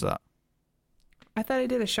 I did use that. I thought I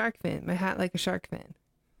did a shark fin. My hat like a shark fin.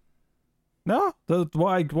 No,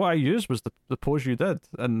 what I used was the pose you did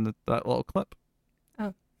in that little clip.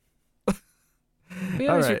 Oh. We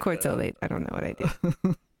always right. record so late. I don't know what I did.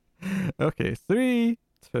 Okay, 3,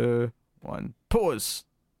 2, 1, pause.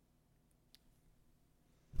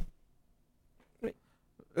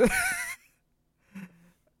 I'm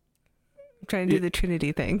trying to do the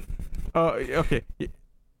Trinity thing. Oh, okay.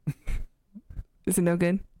 Is it no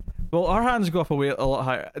good? Well, our hands go up a lot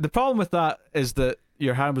higher. The problem with that is that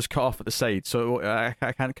your hand was cut off at the side, so I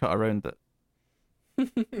can't cut around it.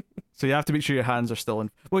 So you have to make sure your hands are still in.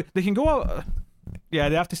 Well, they can go out. Yeah,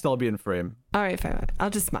 they have to still be in frame. All right, fine. I'll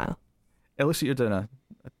just smile. It looks like you're doing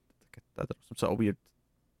some sort of weird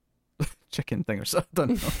chicken thing or something. I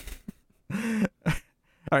don't know.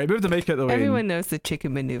 All right, move the mic out the way. Everyone knows the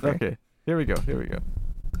chicken maneuver. Okay, here we go.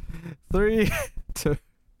 3, 2,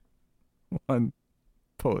 1,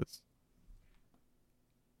 pause.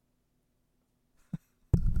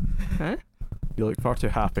 Huh? You look far too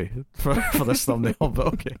happy for this thumbnail, but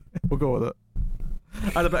okay, we'll go with it.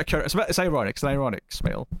 And a bit of it's ironic. It's an ironic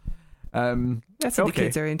smile. That's what the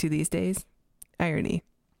kids are into these days. Irony.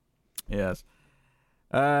 Yes.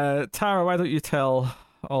 Tara, why don't you tell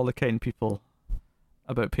all the kind people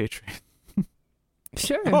about Patreon?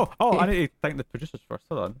 Sure. Oh, I need to thank the producers first.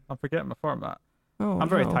 Hold on, I'm forgetting my format. Oh, I'm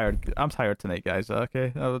very tired. I'm tired tonight, guys.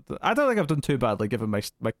 Okay, I don't think I've done too badly given my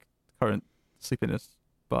current sleepiness,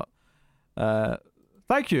 but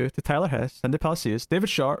thank you to Tyler Hess, Cindy Palacios, David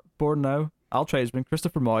Sharp, Born Now, Al Tradesman,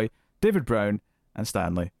 Christopher Moy, David Brown, and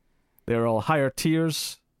Stanley. They're all higher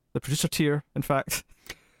tiers, the producer tier, in fact,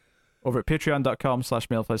 over at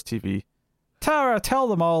patreon.com/MailFuzzTV. Tara, tell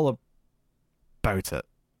them all about it.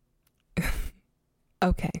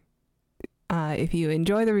 Okay. If you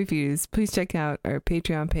enjoy the reviews, please check out our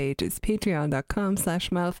Patreon page. It's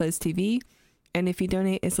patreon.com/MileFuzzTV. And if you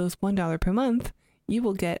donate as low as $1 per month, you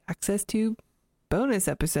will get access to bonus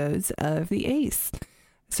episodes of The Ace.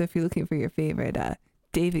 So if you're looking for your favorite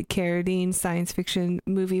David Carradine science fiction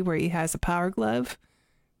movie where he has a power glove,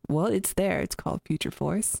 well, it's there. It's called Future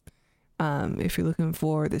Force. If you're looking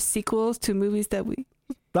for the sequels to movies that we...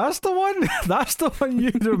 That's the one. That's the one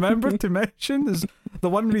you remembered to mention. Is the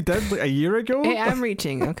one we did like a year ago. Hey, I'm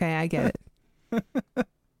reaching. Okay, I get it.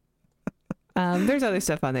 There's other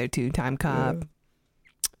stuff on there too. Time Cop.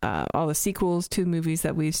 Yeah. All the sequels to movies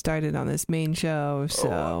that we've started on this main show.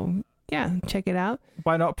 So yeah, check it out.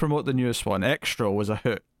 Why not promote the newest one? Extra was a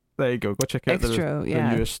hoot. There you go. Go check out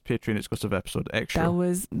the newest Patreon exclusive episode. Extra.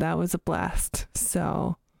 That was a blast.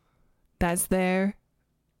 So that's there.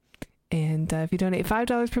 And if you donate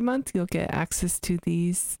 $5 per month, you'll get access to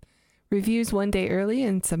these reviews one day early,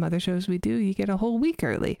 and some other shows we do, you get a whole week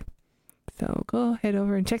early. So go head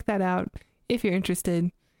over and check that out. If you're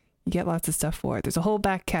interested, you get lots of stuff for it. There's a whole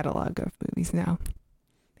back catalog of movies now.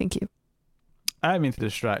 Thank you. I didn't mean to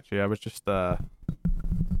distract you. I was just I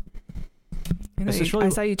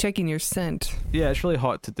saw you checking your scent. Yeah, it's really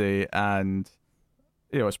hot today, and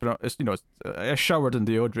I showered in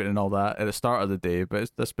deodorant and all that at the start of the day,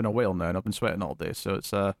 but it's been a while now, and I've been sweating all day, so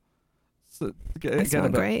it's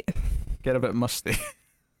Get a bit musty.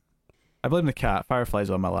 I blame the cat. Firefly's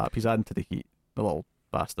on my lap. He's adding to the heat. The little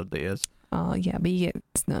bastard that he is. Oh yeah, but you get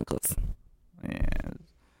snuggles. Yeah.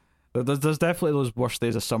 There's definitely those worst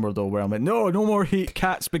days of summer though, where I'm like, no more heat.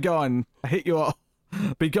 Cats, be gone. I hate you all.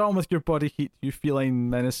 Be gone with your body heat, you feline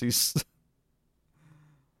menaces.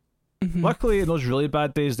 Mm-hmm. Luckily, in those really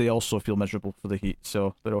bad days, they also feel miserable for the heat,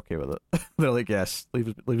 so they're okay with it. They're like, yes,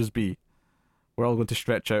 leave us be. we're all going to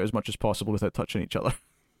stretch out as much as possible without touching each other.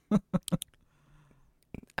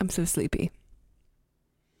 I'm so sleepy.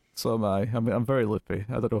 So am I. I'm very loopy.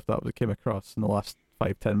 I don't know if that came across in the last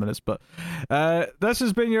 5-10 minutes, but this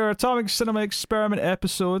has been your Atomic Cinema Experiment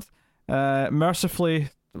episode. Mercifully,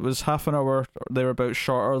 it was half an hour thereabouts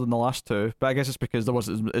shorter than the last two, but I guess it's because there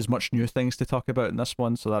wasn't as much new things to talk about in this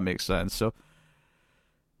one, so that makes sense. So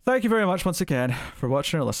thank you very much once again for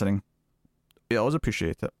watching or listening. We always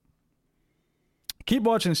appreciate it. Keep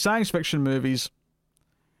watching science fiction movies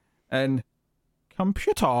and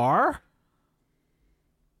computer.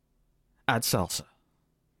 Add salsa.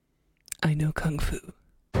 I know Kung Fu.